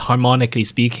 or at least harmonically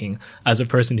speaking, as a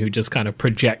person who just kind of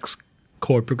projects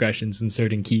chord progressions in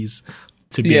certain keys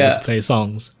to be able to play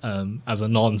songs as a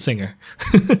non-singer.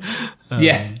 It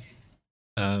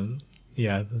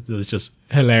was just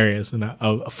hilarious, and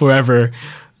I'll forever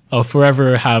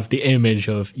have the image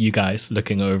of you guys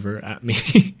looking over at me.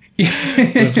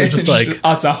 Just like,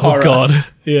 utter horror. Oh god,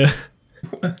 yeah.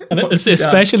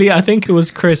 Especially, I think it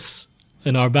was Chris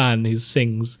in our band who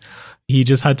sings. He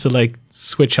just had to like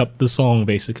switch up the song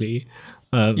basically.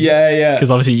 Because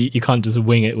obviously you can't just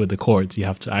wing it with the chords. You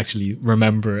have to actually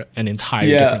remember an entire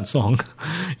different song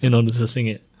in order to sing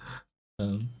it.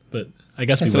 But I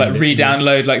guess we had to like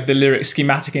re-download like the lyric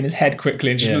schematic in his head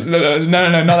quickly and just no,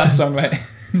 not that song, like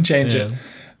change it.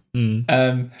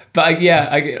 But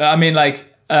I mean like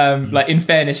in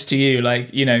fairness to you,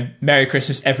 like, you know, Merry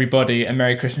Christmas everybody and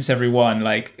Merry Christmas everyone,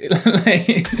 like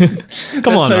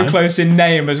come on, so man. close in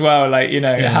name as well, like, you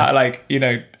know, how, like, you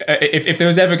know, if there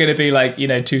was ever going to be like, you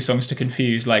know, two songs to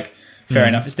confuse, like fair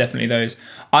enough, it's definitely those.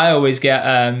 I always get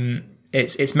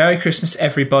it's Merry Christmas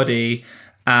everybody,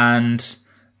 and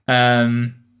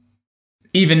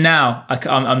even now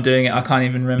I'm doing it, I can't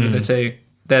even remember the two.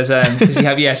 There's because you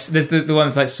have there's the one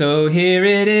that's like, so here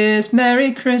it is,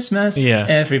 Merry Christmas,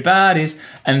 everybody's,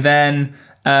 and then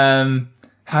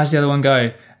how's the other one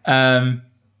go?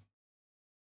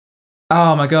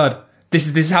 Oh my god,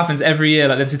 this happens every year.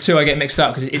 Like there's the two I get mixed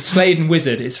up because it's Slade and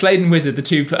Wizard. It's Slade and Wizard, the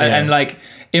two, and like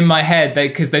in my head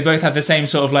because they both have the same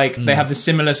sort of like they have the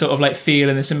similar sort of like feel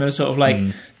and the similar sort of like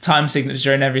time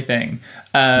signature and everything.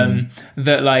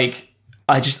 That like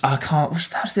I can't.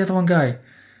 How's the other one go?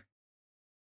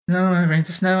 Snowman brings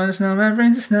the snow and the snowman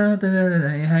brings the snow.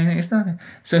 You're hanging your stocking.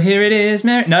 So here it is,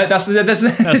 Mary. No, that's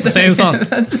the same song.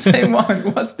 That's the same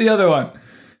one. What's the other one?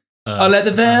 I'll let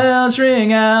the bells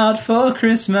ring out for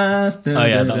Christmas.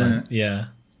 That one. Yeah.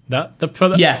 Is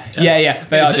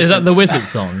that the Wizard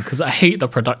song? Because I hate the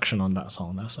production on that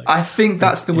song. That's like I think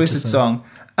that's the Wizard song.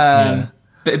 But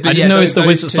I just know it's the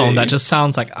Wizard song that just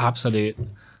sounds like absolute.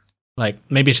 Like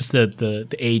maybe it's just the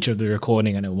age of the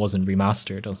recording and it wasn't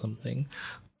remastered or something.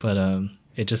 But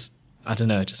it just, I don't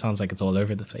know, it just sounds like it's all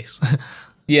over the place. For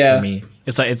me,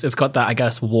 it's like it's got that, I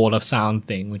guess, wall of sound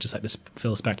thing, which is like this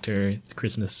Phil Spector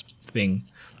Christmas thing.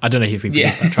 I don't know if we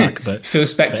produced that track, but Phil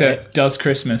Spector does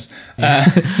Christmas.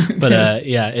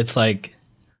 It's like,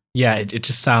 it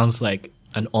just sounds like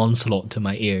an onslaught to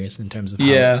my ears in terms of how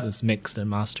it was mixed and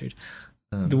mastered.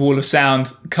 The wall of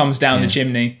sound comes down the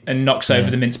chimney and knocks over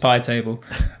the mince pie table.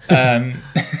 I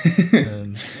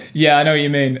know what you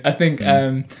mean. I think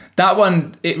that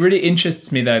one, it really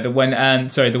interests me though. The one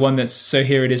that's so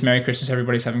here it is, Merry Christmas,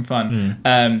 everybody's having fun.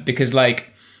 Because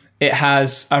like it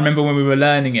has, I remember when we were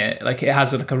learning it, like it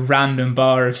has like a random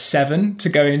bar of 7 to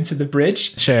go into the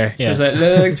bridge. Sure. So it's like,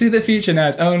 look to the future now,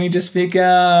 it's only just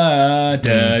begun.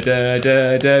 Da da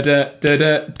da da da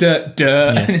da da da.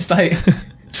 And it's like.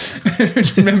 I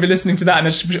just remember listening to that and I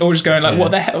was always going like,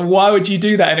 what the hell? Why would you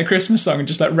do that in a Christmas song and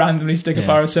just like randomly stick a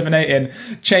bar of 7/8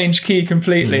 in, change key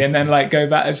completely, and then like go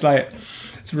back? It's like,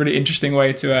 it's a really interesting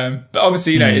way to. But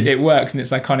obviously, you know, it works and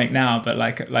it's iconic now. But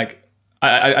like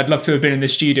I'd love to have been in the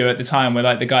studio at the time where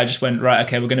like the guy just went, right,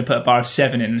 okay, we're going to put a bar of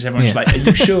 7 in, and everyone's like, are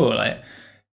you sure? Like,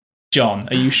 John,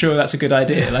 are you sure that's a good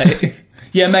idea? Like,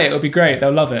 yeah, mate, it'll be great.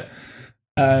 They'll love it.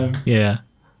 But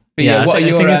what are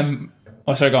your?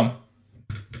 Oh, sorry, go on.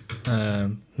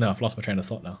 No, I've lost my train of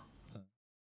thought now.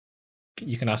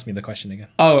 You can ask me the question again.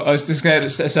 Oh, I was just going to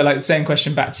so like the same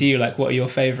question back to you. Like, what are your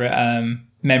favorite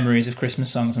memories of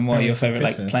Christmas songs, and what are your favorite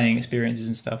like playing experiences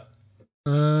and stuff?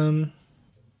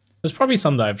 There's probably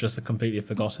some that I've just completely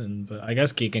forgotten, but I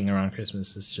guess gigging around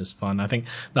Christmas is just fun. I think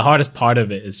the hardest part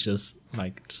of it is just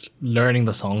learning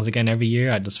the songs again every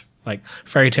year. I just like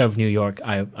Fairy Tale of New York.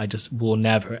 I just will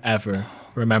never ever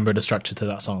remember the structure to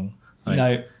that song. Like,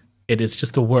 no. It is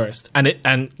just the worst, and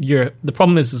the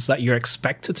problem is that you're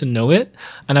expected to know it,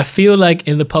 and I feel like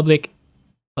in the public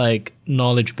like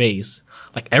knowledge base,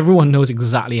 like everyone knows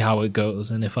exactly how it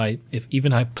goes, and if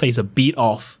even I place a beat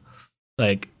off,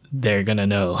 like they're gonna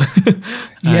know.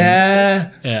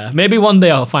 Maybe one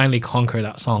day I'll finally conquer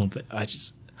that song, but I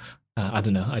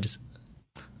don't know.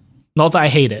 Not that I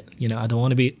hate it, you know. I don't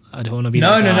want to be.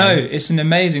 No. It's an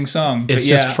amazing song. It's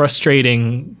just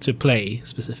frustrating to play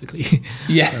specifically.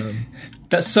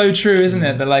 That's so true, isn't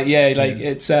it? That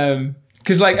it's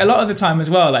because like a lot of the time as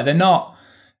well, like they're not.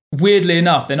 Weirdly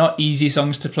enough, they're not easy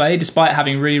songs to play, despite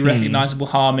having really recognizable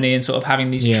harmony and sort of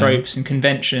having these tropes and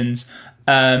conventions.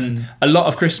 A lot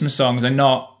of Christmas songs are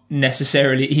not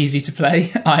necessarily easy to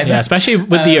play either. Yeah, especially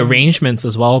with the arrangements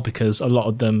as well, because a lot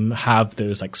of them have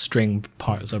those like string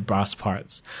parts or brass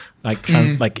parts. Like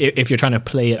like if you're trying to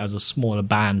play it as a smaller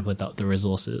band without the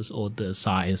resources or the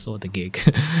size or the gig.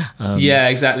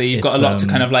 Exactly. You've got a lot to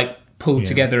kind of like pull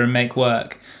together and make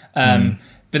work.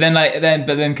 But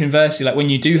then conversely, like when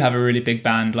you do have a really big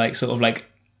band, like sort of like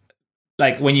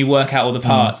when you work out all the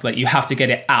parts, like you have to get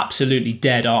it absolutely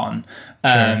dead on.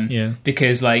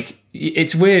 Because like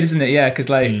it's weird, isn't it? Yeah, because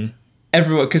like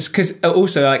everyone, because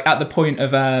also like at the point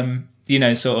of you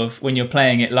know, sort of when you're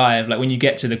playing it live, like when you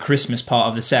get to the Christmas part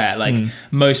of the set, like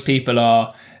most people are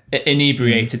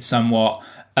inebriated somewhat.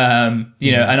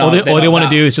 You know, and all they want to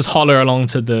do is just holler along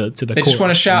to the they just want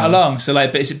to shout along. So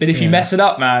like, but if you mess it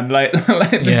up, man, like,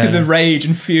 the rage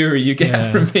and fury you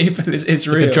get from people is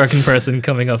real. Like a drunken person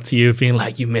coming up to you being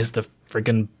like, you missed the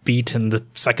freaking beat in the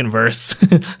second verse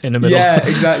in the middle. Yeah,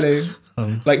 exactly.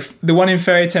 Like the one in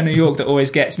Fairy Tale New York that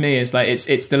always gets me is like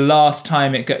it's the last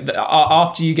time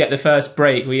after you get the first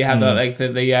break where you have like the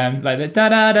da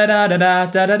da da da da da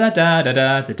da da da da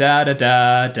da da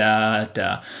da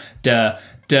da da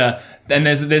da. And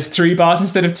there's 3 bars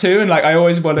instead of 2, and like I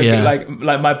always want to get, like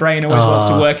my brain always wants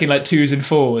to work in like 2s and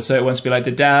 4s, so it wants to be like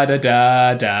the da da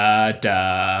da da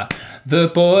da the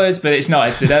boys, but it's not.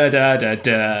 It's the da da da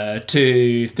da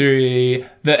 2 3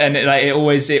 and it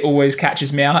always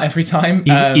catches me out every time.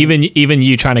 Even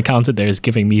you trying to count it there is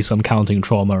giving me some counting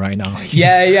trauma right now.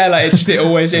 yeah, like it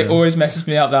always messes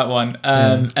me up, that one.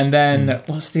 And then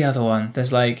what's the other one?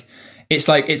 There's like. It's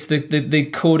the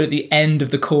chord at the end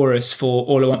of the chorus for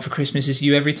All I Want for Christmas Is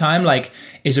You every time. Like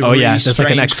is a really strange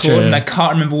like an extra chord, and I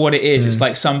can't remember what it is. It's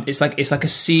like a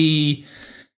C,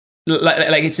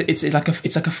 like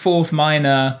it's like a fourth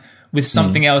minor with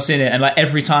something else in it, and like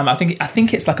every time I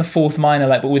think it's like a fourth minor,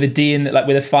 like but with a D in like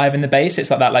with a 5 in the bass.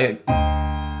 It's like that, like,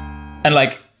 and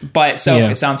like by itself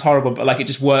it sounds horrible, but like it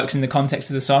just works in the context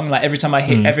of the song. Like every time I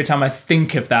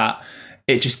think of that,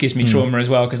 it just gives me trauma as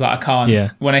well, because like I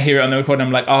can't when I hear it on the recording,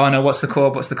 I'm like, oh no, what's the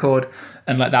chord,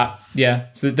 and like that.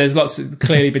 So there's lots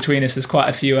clearly between us, there's quite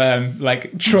a few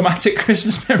like traumatic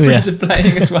Christmas memories of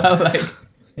playing as well. Like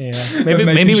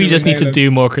maybe we just need to do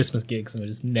more Christmas gigs and we'll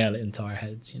just nail it into our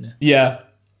heads, you know.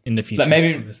 In the future,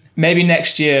 like maybe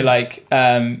next year, like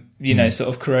you know, sort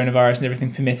of coronavirus and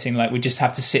everything permitting, like we just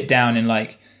have to sit down in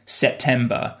like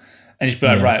September and just be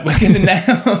like, right, we're going to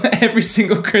nail every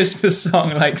single Christmas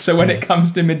song. Like, so when it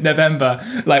comes to mid-November,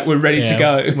 like we're ready to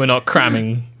go. We're not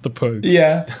cramming the pogues.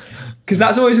 Yeah. Because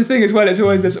that's always the thing as well.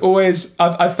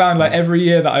 I've found like every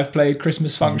year that I've played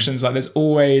Christmas functions, like there's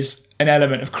always an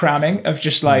element of cramming, of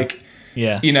just like,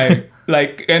 you know,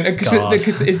 like, and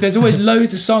because there's always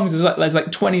loads of songs. There's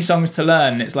like 20 songs to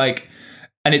learn. It's like,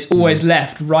 and it's always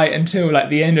left right until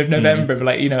like the end of November,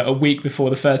 like, you know, a week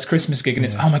before the first Christmas gig, and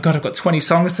it's, oh my God, I've got 20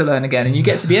 songs to learn again. And you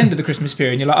get to the end of the Christmas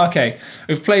period and you're like, okay,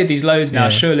 we've played these loads now,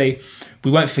 surely we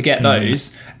won't forget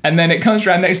those. And then it comes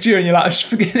around next year and you're like, I'm just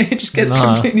forgetting. It just gets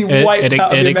completely wiped out of your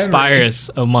memory. It expires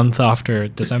a month after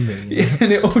December. You know?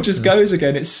 And it all just goes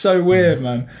again. It's so weird,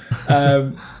 man.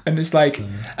 And it's like,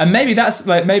 and maybe that's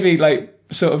like,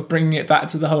 sort of bringing it back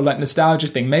to the whole like nostalgia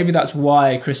thing. Maybe that's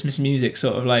why Christmas music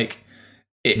sort of like,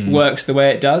 it works the way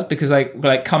it does, because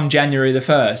like come January the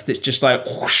 1st, it's just like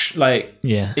whoosh, like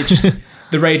it just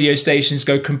the radio stations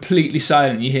go completely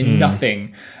silent, you hear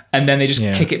nothing, and then they just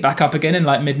kick it back up again in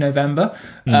like mid-November.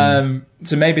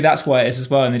 So maybe that's why it is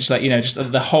as well, and it's just like, you know,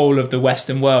 just the whole of the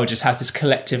Western world just has this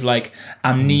collective like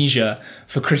amnesia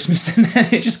for Christmas, and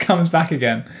then it just comes back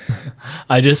again.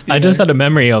 I just had a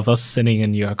memory of us sitting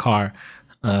in your car.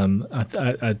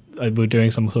 I we're doing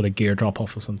some sort of gear drop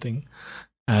off or something.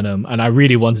 And I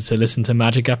really wanted to listen to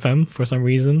Magic FM for some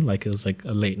reason, like it was like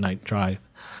a late night drive,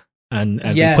 and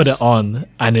we put it on,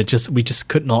 and we just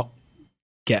could not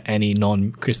get any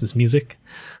non-Christmas music.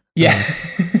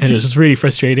 And it was just really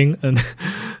frustrating, and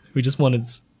we just wanted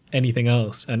anything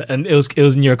else, and it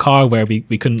was in your car where we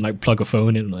couldn't like plug a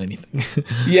phone in or anything.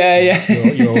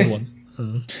 your old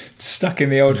one, stuck in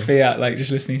the old Fiat, like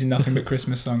just listening to nothing but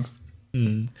Christmas songs.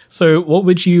 So what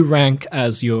would you rank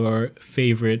as your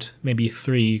favorite, maybe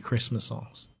 3 Christmas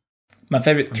songs? My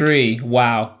favorite 3?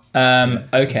 Wow.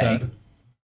 Okay.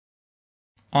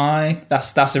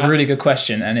 That's a really good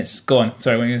question, and it's go on.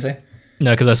 Sorry, what were you gonna say?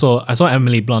 No, because I saw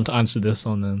Emily Blunt answer this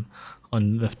on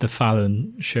the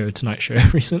Fallon show, Tonight Show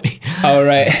recently. Oh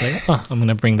right. Like, I'm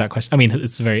gonna bring that question. I mean,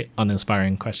 it's a very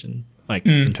uninspiring question, like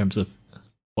in terms of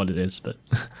what it is, but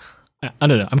I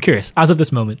don't know. I'm curious. As of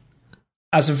this moment.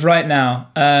 As of right now,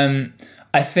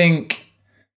 I think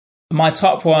my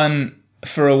top one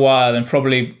for a while, and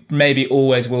probably maybe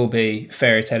always will be,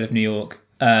 Fairy Tale of New York,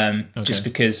 just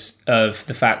because of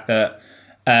the fact that,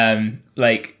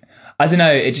 like, I don't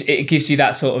know, it gives you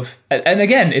that sort of, and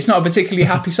again, it's not a particularly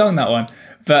happy song, that one,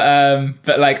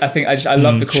 but like, I think I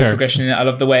love the chord progression in it. I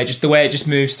love the way it just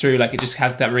moves through, like it just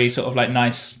has that really sort of like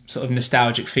nice sort of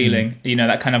nostalgic feeling, you know,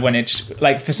 that kind of when it just,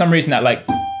 like, for some reason that like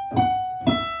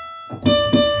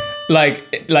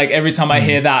every time I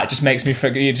hear that, it just makes me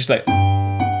forget. You're just like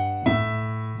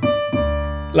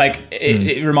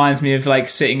it reminds me of like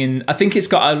sitting in. I think it's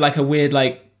got like a weird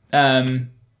like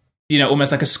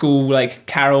almost like a school like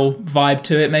carol vibe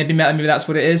to it. Maybe that's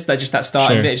what it is. Like just that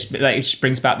starting Sure. bit, it just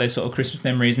brings back those sort of Christmas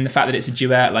memories. And the fact that it's a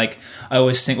duet, like I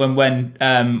always sing when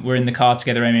we're in the car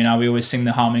together, Amy and I, we always sing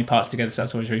the harmony parts together. So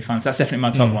that's always really fun. So that's definitely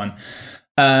my top one.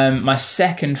 My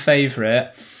second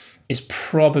favorite is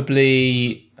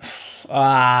probably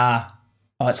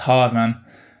it's hard, man.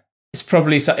 It's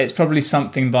probably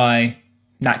something by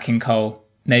Nat King Cole.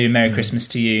 Maybe Merry Christmas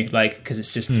to You, like, because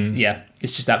it's just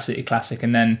it's just absolutely classic.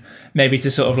 And then maybe to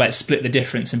sort of like split the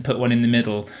difference and put one in the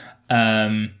middle,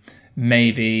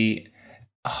 maybe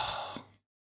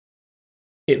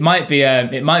it might be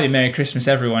Merry Christmas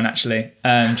Everyone, actually,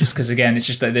 just because again it's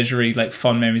just like there's really like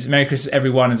fond memories. Merry Christmas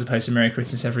Everyone as opposed to Merry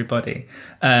Christmas Everybody,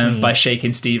 by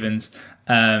Shakin' Stevens.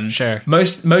 Sure.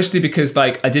 Mostly because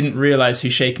like I didn't realize who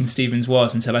Shakin' Stevens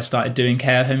was until I started doing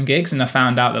care home gigs, and I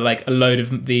found out that like a load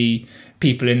of the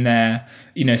people in their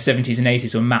 70s and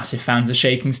 80s were massive fans of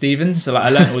Shakin' Stevens. So like I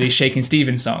learned all these Shakin'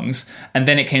 Stevens songs, and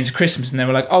then it came to Christmas and they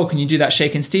were like, oh, can you do that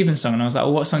Shakin' Stevens song? And I was like,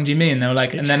 oh, what song do you mean? And they were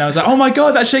like, and then I was like, oh my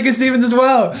god, that's Shakin' Stevens as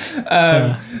well.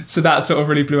 So that sort of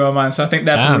really blew my mind. So I think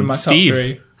they're probably my top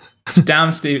three.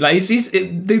 Damn, Steve! Like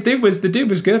the dude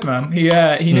was good, man. He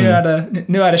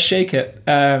knew how to shake it.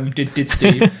 Did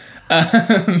Steve?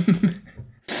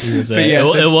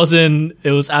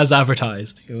 It was as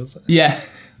advertised. Yeah.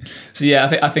 So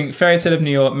yeah, I think Fairy Tale of New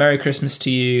York, Merry Christmas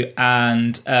to You,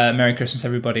 and Merry Christmas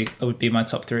Everybody would be my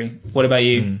top three. What about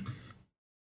you?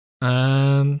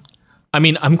 I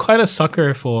mean, I'm quite a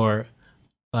sucker for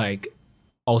like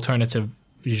alternative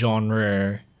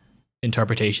genre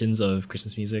interpretations of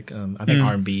Christmas music. I think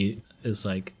R&B is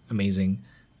like amazing.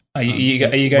 Are you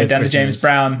going down to James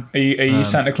Brown? Are you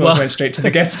Santa Claus went straight to the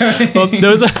ghetto? Well,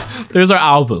 those are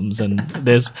albums, and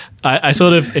I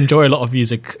sort of enjoy a lot of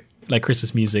music, like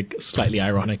Christmas music, slightly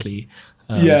ironically.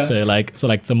 So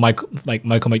the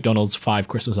Michael McDonald's 5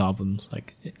 Christmas albums,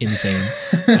 like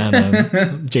insane,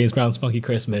 and James Brown's Funky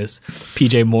Christmas,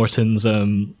 PJ Morton's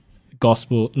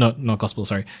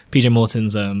PJ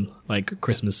Morton's like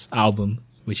Christmas album,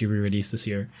 which he re-released this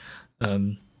year.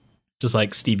 Just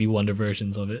like Stevie Wonder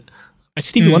versions of it.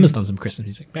 Stevie Wonder's done some Christmas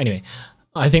music. But anyway,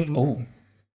 I think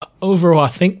overall, I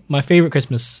think my favorite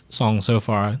Christmas song so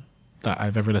far that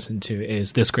I've ever listened to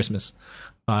is This Christmas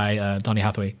by Donny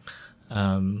Hathaway.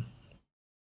 Are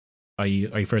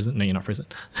you frozen? No, you're not frozen.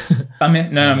 I'm here.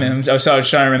 No, I'm here. I was trying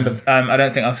to remember. I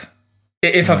don't think I've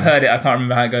heard it, I can't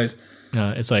remember how it goes.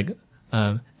 It's like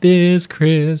this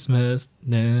Christmas,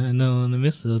 on the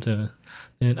mistletoe.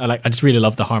 And I just really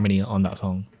love the harmony on that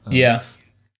song.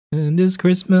 And this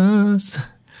Christmas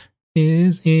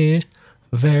is here,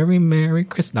 very Merry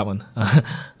Christmas. That one.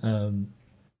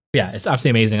 It's absolutely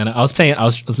amazing. And I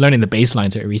was learning the bass line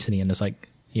to it recently, and it's like,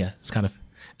 it's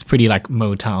pretty like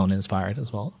Motown inspired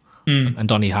as well. And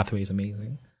Donny Hathaway is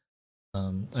amazing.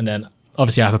 And then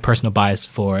obviously I have a personal bias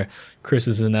for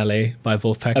Christmas in LA by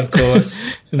Wolfpack. Of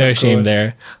course. No shame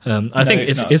there. I think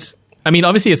it's I mean,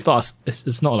 obviously it's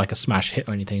not like a smash hit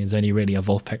or anything. It's only really a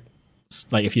Wolfpack,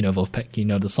 like if you know Wolfpack, you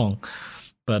know the song.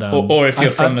 But or if you're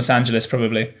from Los Angeles,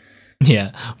 probably.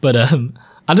 Yeah, but I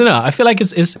don't know. I feel like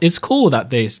it's cool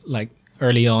that they like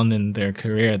early on in their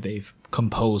career they've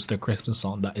composed a Christmas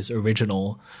song that is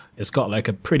original. It's got like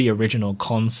a pretty original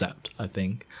concept, I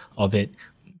think, of it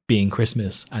being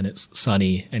Christmas and it's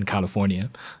sunny in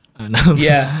California. And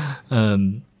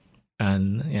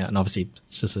and obviously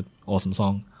it's just an awesome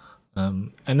song.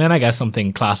 And then I guess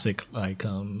something classic like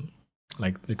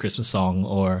the Christmas song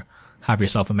or Have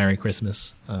Yourself a Merry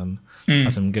Christmas.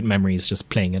 Has some good memories just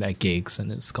playing it at gigs,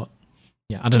 and it's got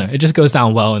I don't know, it just goes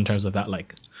down well in terms of that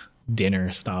like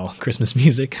dinner style Christmas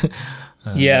music.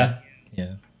 But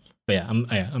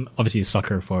I'm obviously a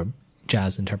sucker for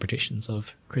jazz interpretations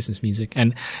of Christmas music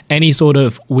and any sort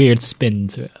of weird spin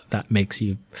to it that makes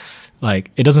you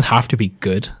like, it doesn't have to be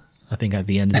good. I think at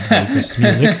the end of the day, Christmas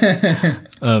music,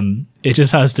 it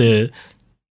just has to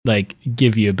like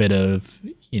give you a bit of,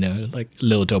 like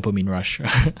little dopamine rush.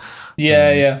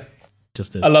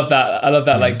 Just I love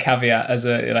that like caveat as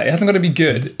a like, it hasn't got to be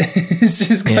good. It's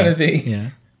just gotta be.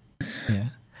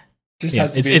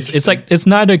 It's like it's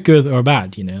neither good or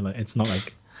bad, like it's not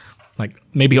like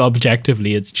maybe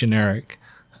objectively it's generic,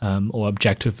 or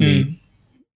objectively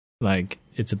like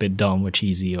it's a bit dumb or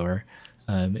cheesy, or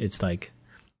it's like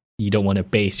you don't want to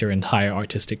base your entire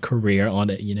artistic career on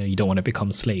it, you don't want to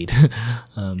become Slade.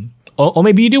 Or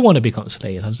maybe you do want to become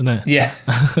Slade, I don't know. Yeah.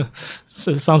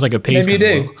 So it sounds like a pace. Maybe you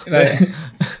do.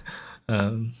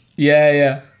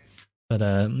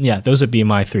 But those would be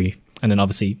my three. And then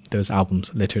obviously those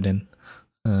albums littered in.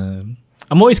 I'm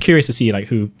always curious to see like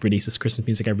who releases Christmas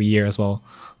music every year as well.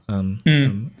 I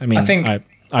mean,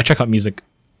 I check out music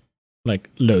like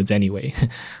loads anyway.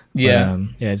 Yeah.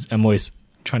 I'm always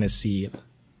trying to see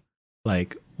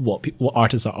like what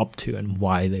artists are up to and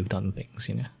why they've done things,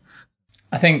 you know.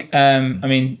 I think I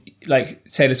mean, like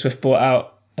Taylor Swift brought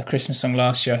out a Christmas song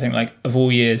last year. I think like of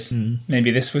all years,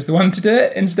 maybe this was the one to do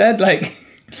it instead. Like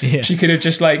she could have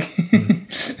just like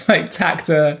like tacked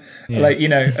like, you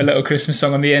know, a little Christmas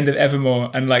song on the end of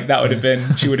Evermore, and like that would have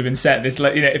been, she would have been set. This,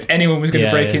 like, you know, if anyone was going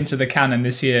to break into the canon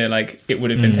this year, like it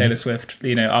would have been Taylor Swift,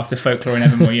 you know, after Folklore and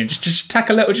Evermore. You know, just tack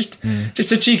a little, just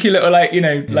a cheeky little, like, you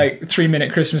know, like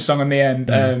 3-minute Christmas song on the end,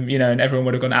 you know, and everyone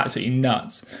would have gone absolutely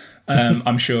nuts.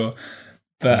 I'm sure.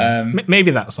 But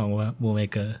maybe that song will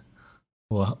make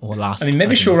will last. I mean,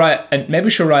 maybe she'll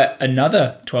write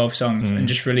another 12 songs and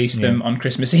just release them on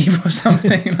Christmas Eve or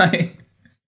something. Like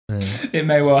it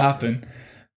may well happen.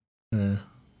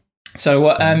 So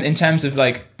what in terms of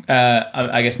like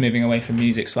I guess moving away from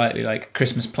music slightly, like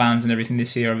Christmas plans and everything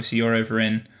this year, obviously you're over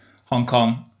in Hong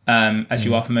Kong as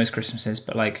you are for most Christmases,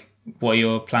 but like what are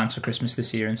your plans for Christmas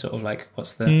this year, and sort of like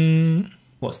what's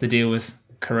the deal with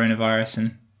coronavirus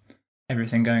and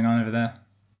everything going on over there?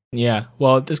 Yeah,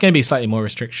 well, there's going to be slightly more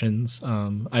restrictions.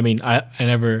 I mean, I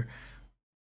never,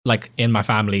 like in my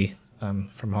family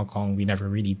from Hong Kong, we never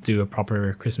really do a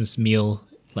proper Christmas meal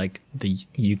like the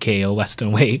UK or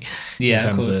Western way. Yeah, in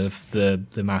terms of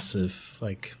the massive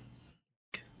like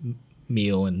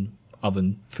meal and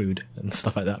oven food and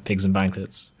stuff like that, pigs and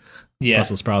banquets,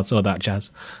 Brussels sprouts, all that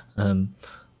jazz. And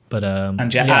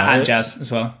jazz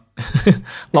as well.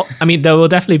 I mean, there will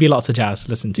definitely be lots of jazz to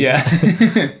listen to.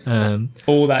 Yeah.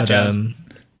 All that jazz.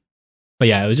 But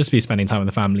yeah, it would just be spending time with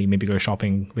the family, maybe go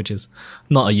shopping, which is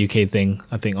not a UK thing.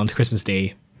 I think on Christmas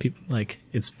Day, people, like,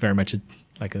 it's very much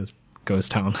like a ghost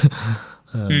town.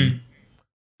 But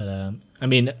I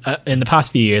mean, in the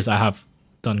past few years, I have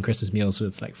done Christmas meals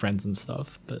with like friends and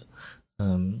stuff, but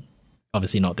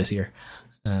obviously not this year.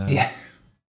 But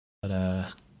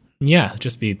yeah,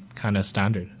 just be kind of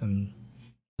standard. And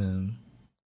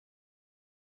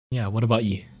yeah, what about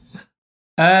you?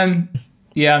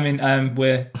 Yeah, I mean,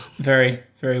 we're very,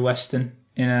 very Western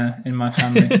in my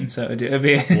family, and so it'll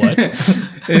be what?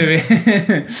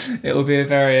 It'll be a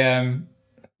very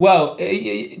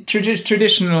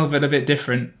traditional, but a bit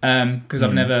different. Because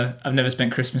I've never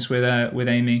spent Christmas with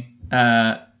Amy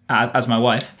as my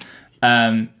wife,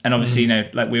 and obviously, you know,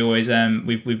 like we always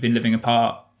we've been living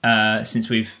apart since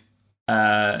we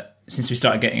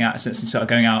started going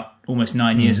out almost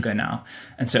 9 years ago now,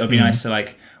 and so it'll be nice to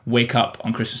like wake up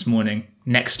on Christmas morning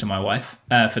next to my wife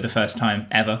for the first time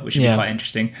ever, which would be quite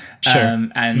interesting. Sure.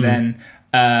 Then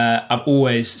I've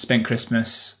always spent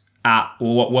Christmas at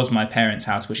what was my parents'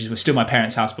 house, which was still my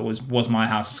parents' house, but was my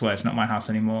house as well. It's not my house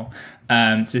anymore.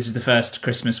 So this is the first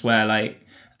Christmas where like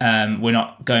we're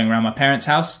not going around my parents'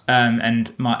 house,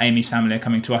 and Amy's family are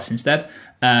coming to us instead.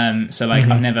 So like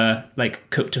I've never like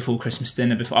cooked a full Christmas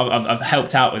dinner before. I've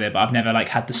helped out with it, but I've never like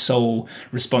had the sole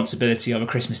responsibility of a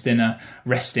Christmas dinner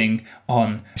resting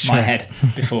on my head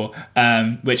before,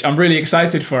 which I'm really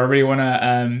excited for. I really want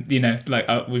to, you know, like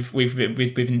we've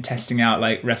been testing out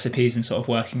like recipes and sort of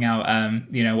working out,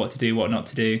 you know, what to do, what not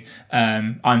to do.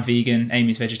 I'm vegan,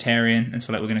 Amy's vegetarian, and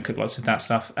so like we're going to cook lots of that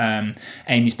stuff.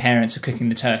 Amy's parents are cooking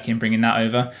the turkey and bringing that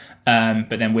over,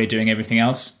 but then we're doing everything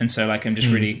else. And so like I'm just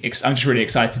really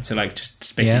excited to like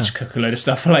just basically just cook a load of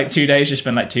stuff for like 2 days. Just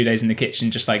spend like 2 days in the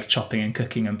kitchen, just like chopping and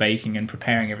cooking and baking and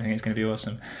preparing everything. It's going to be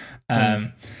awesome.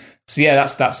 So yeah,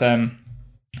 that's our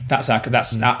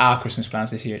Christmas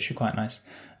plans this year. It should be quite nice.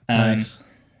 Nice.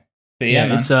 But yeah,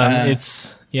 man,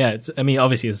 it's I mean,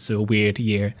 obviously it's a weird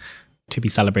year to be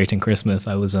celebrating Christmas.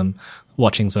 I was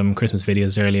watching some Christmas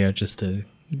videos earlier just to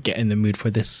get in the mood for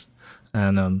this,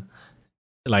 and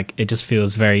like it just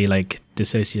feels very like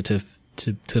dissociative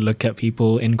to look at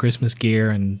people in Christmas gear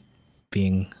and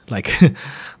being like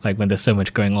like when there's so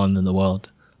much going on in the world.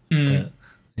 But,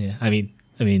 yeah, I mean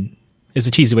it's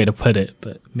a cheesy way to put it,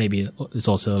 but maybe it's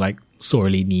also like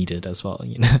sorely needed as well,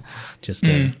 you know. Just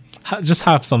just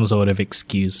have some sort of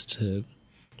excuse to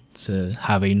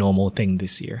have a normal thing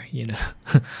this year, you know.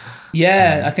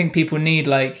 Yeah, I think people need,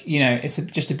 like, you know, it's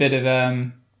just a bit of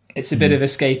it's a bit of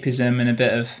escapism and a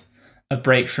bit of a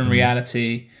break from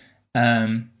reality,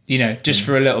 you know, just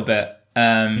for a little bit.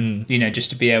 You know, just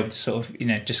to be able to sort of, you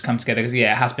know, just come together, because it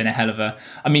has been a hell of a,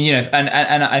 I mean, you know, and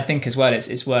I think as well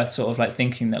it's worth sort of like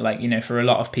thinking that, like, you know, for a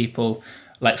lot of people,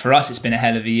 like for us it's been a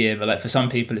hell of a year, but like for some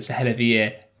people it's a hell of a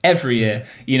year every year,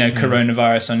 you know,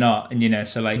 coronavirus or not. And, you know,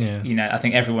 so like, you know, I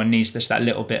think everyone needs just that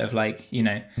little bit of like, you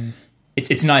know,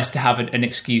 it's nice to have an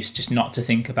excuse just not to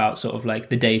think about sort of like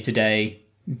the day-to-day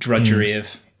drudgery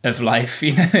of of life,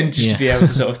 you know, and just to be able to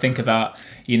sort of think about,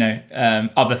 you know,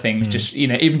 other things, just, you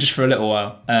know, even just for a little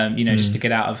while, you know, just to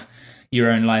get out of your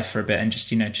own life for a bit and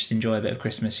just, you know, just enjoy a bit of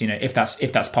Christmas, you know, if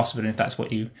that's possible and if that's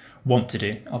what you want to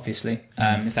do, obviously,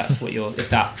 if that's what if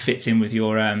that fits in with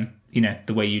your, you know,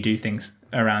 the way you do things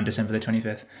around December the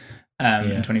 25th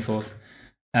and 24th.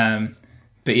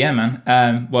 But yeah,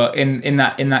 man. Well, in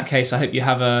that case, I hope you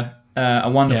have a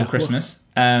wonderful Christmas.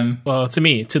 Well, to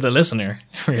me, to the listener,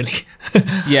 really.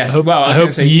 Yes. I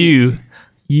hope you.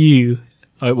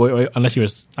 Wait, unless you were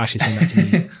actually saying that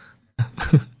to me.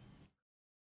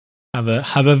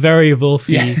 Have a very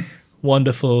Wolfie,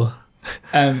 wonderful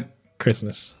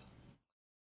Christmas.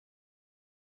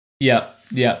 Yeah.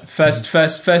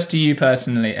 First to you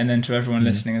personally, and then to everyone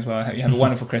listening as well. I hope you have a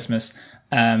wonderful Christmas,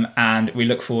 and we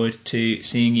look forward to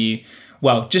seeing you.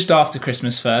 Well, just after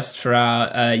Christmas first for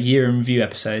our year in review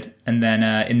episode, and then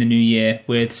in the new year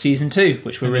with season 2,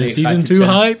 which we're really excited. Season 2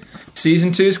 hype.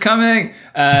 Season 2 is coming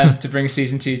to bring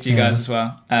season 2 to you guys as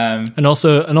well. And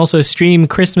also stream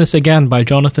Christmas Again by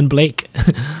Jonathan Blake.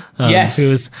 Yes, who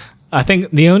is, I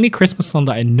think, the only Christmas song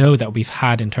that I know that we've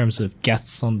had in terms of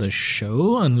guests on the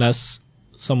show, unless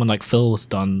someone like Phil was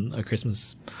done a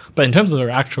Christmas. But in terms of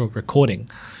our actual recording,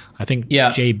 I think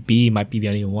JB might be the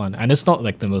only one, and it's not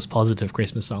like the most positive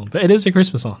Christmas song, but it is a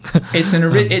Christmas song. It's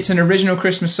an original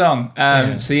Christmas song.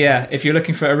 So yeah, if you're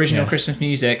looking for original Christmas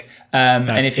music,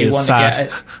 and if you want to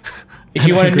get, if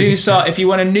you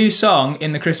want a new song,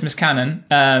 in the Christmas canon,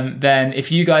 then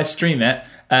if you guys stream it,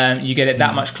 you get it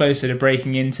that much closer to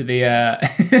breaking into the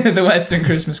the Western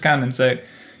Christmas canon. So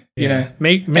you know,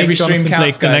 make every Jonathan stream counts,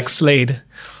 Blake the guys. next Slade.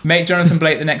 Make Jonathan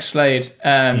Blake the next Slade.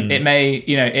 It may,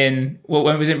 you know,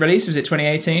 when was it released? Was it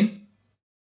 2018?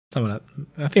 Something like that.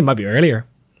 I think it might be earlier.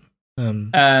 So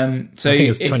I think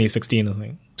it's 2016 or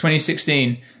something.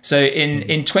 2016. So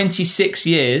in 26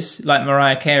 years, like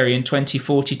Mariah Carey in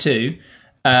 2042,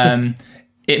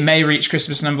 it may reach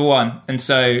Christmas number 1. And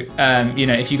so, you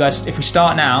know, if we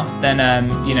start now, then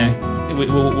you know,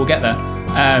 we'll get there.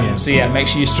 So yeah, make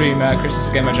sure you stream Christmas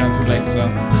Again by Jonathan Blake as well.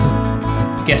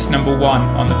 Guest number 1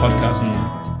 on the podcast.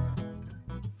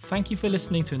 Thank you for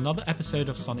listening to another episode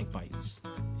of Sonic Bites.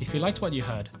 If you liked what you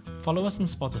heard, follow us on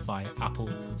Spotify, Apple,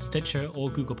 Stitcher,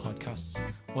 or Google Podcasts,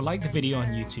 or like the video on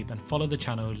YouTube and follow the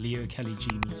channel Leo Kelly G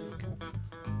Music.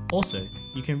 Also,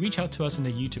 you can reach out to us in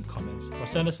the YouTube comments or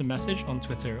send us a message on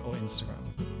Twitter or Instagram.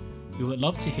 We would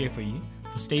love to hear from you,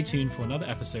 so stay tuned for another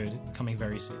episode coming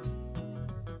very soon.